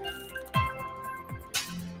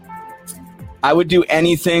I would do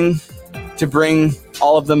anything to bring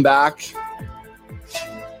all of them back.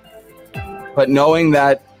 But knowing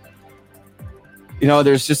that,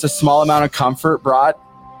 there's just a small amount of comfort brought,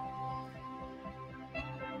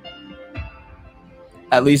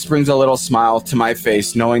 at least brings a little smile to my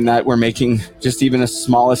face, knowing that we're making just even the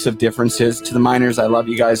smallest of differences. To the Miners, I love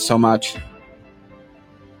you guys so much.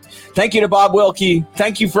 Thank you to Bob Wilkie.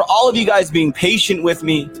 Thank you for all of you guys being patient with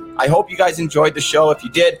me. I hope you guys enjoyed the show. If you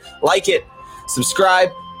did, like it, subscribe,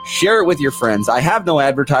 share it with your friends. I have no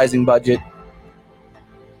advertising budget.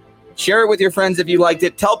 Share it with your friends if you liked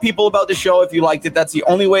it. Tell people about the show if you liked it. That's the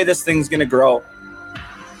only way this thing's going to grow.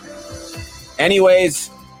 Anyways,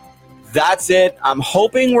 that's it. I'm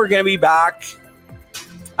hoping we're going to be back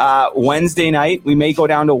Wednesday night. We may go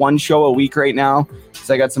down to one show a week right now because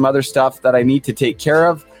I got some other stuff that I need to take care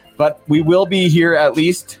of. But we will be here at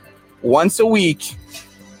least once a week.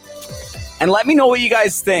 And let me know what you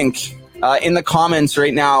guys think in the comments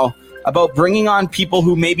right now about bringing on people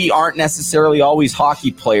who maybe aren't necessarily always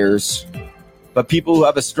hockey players, but people who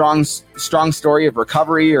have a strong story of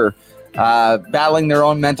recovery or battling their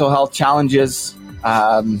own mental health challenges.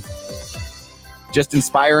 Just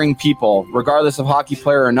inspiring people, regardless of hockey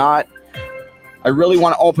player or not. I really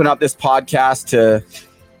want to open up this podcast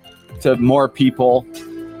to more people,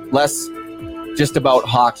 less just about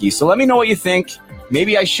hockey. So let me know what you think.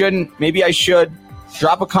 Maybe I shouldn't. Maybe I should.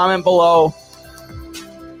 Drop a comment below.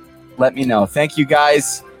 Let me know. Thank you,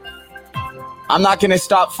 guys. I'm not going to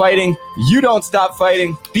stop fighting. You don't stop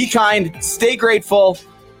fighting. Be kind. Stay grateful.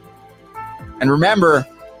 And remember,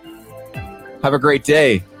 have a great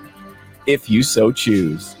day, if you so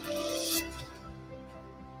choose.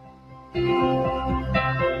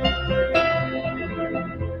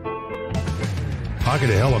 Hockey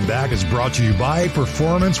to Hell and Back is brought to you by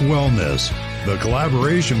Performance Wellness. The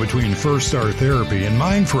collaboration between First Star Therapy and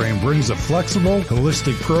Mindframe brings a flexible,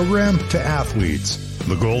 holistic program to athletes.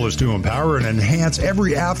 The goal is to empower and enhance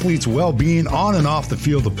every athlete's well-being on and off the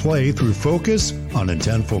field of play through focus on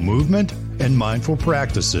intentful movement and mindful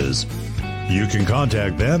practices. You can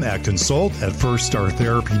contact them at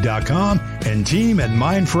consult@firststartherapy.com and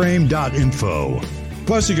team@mindframe.info.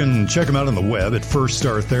 Plus, you can check them out on the web at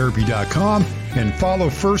firststartherapy.com and follow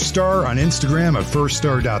First Star on Instagram at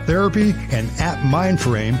firststar.therapy and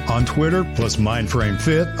 @Mindframe on Twitter, plus Mindframe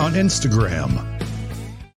Fit on Instagram.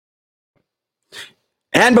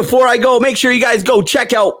 And before I go, make sure you guys go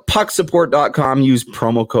check out pucksupport.com. Use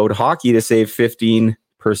promo code hockey to save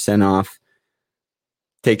 15% off.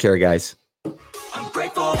 Take care, guys. I'm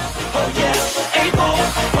grateful, oh yeah, able,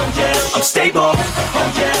 oh yeah, I'm stable,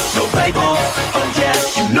 oh yeah, no label, oh yeah,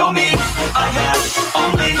 you know me, I have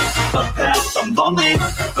only a path, I'm lonely,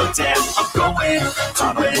 but damn, I'm going.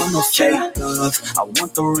 I don't want no fake love, I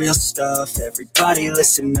want the real stuff. Everybody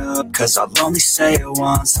listen up, cause I'll only say it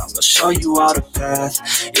once. I'm gonna show you all the path,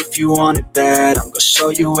 if you want it bad. I'm gonna show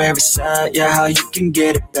you every side, yeah, how you can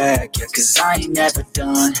get it back. Yeah, cause I ain't never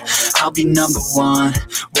done, I'll be number one.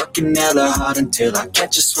 Working hella hard until I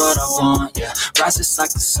get just what I want, yeah. Rises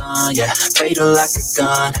like the sun, yeah, fatal like a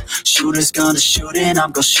gun. Shooter's gonna shoot and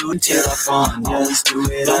I'm gonna shoot until I fall. Yeah, let's do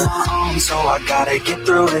it on my own, so I gotta get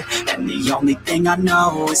through it. And the only thing I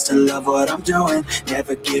know is to love what I'm doing.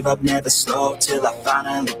 Never give up, never slow, till I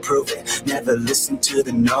finally prove it. Never listen to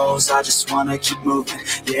the no's, I just wanna keep moving.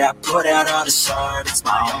 Yeah, I put out all this art, it's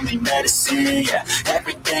my only medicine. Yeah,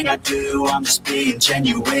 everything I do, I'm just being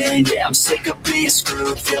genuine. Yeah, I'm sick of being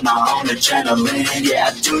screwed, feel my own adrenaline. Yeah,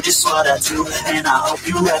 I do just what I do, and I hope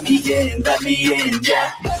you let me in,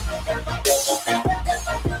 yeah.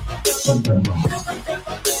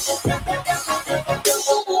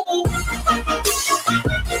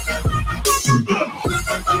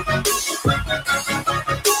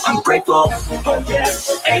 I'm grateful, oh yeah,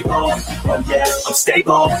 able, oh yeah, I'm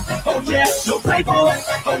stable, oh yeah, no label,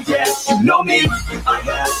 oh yeah, you know me, I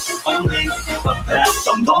have only a path,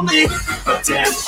 I'm lonely, but damn,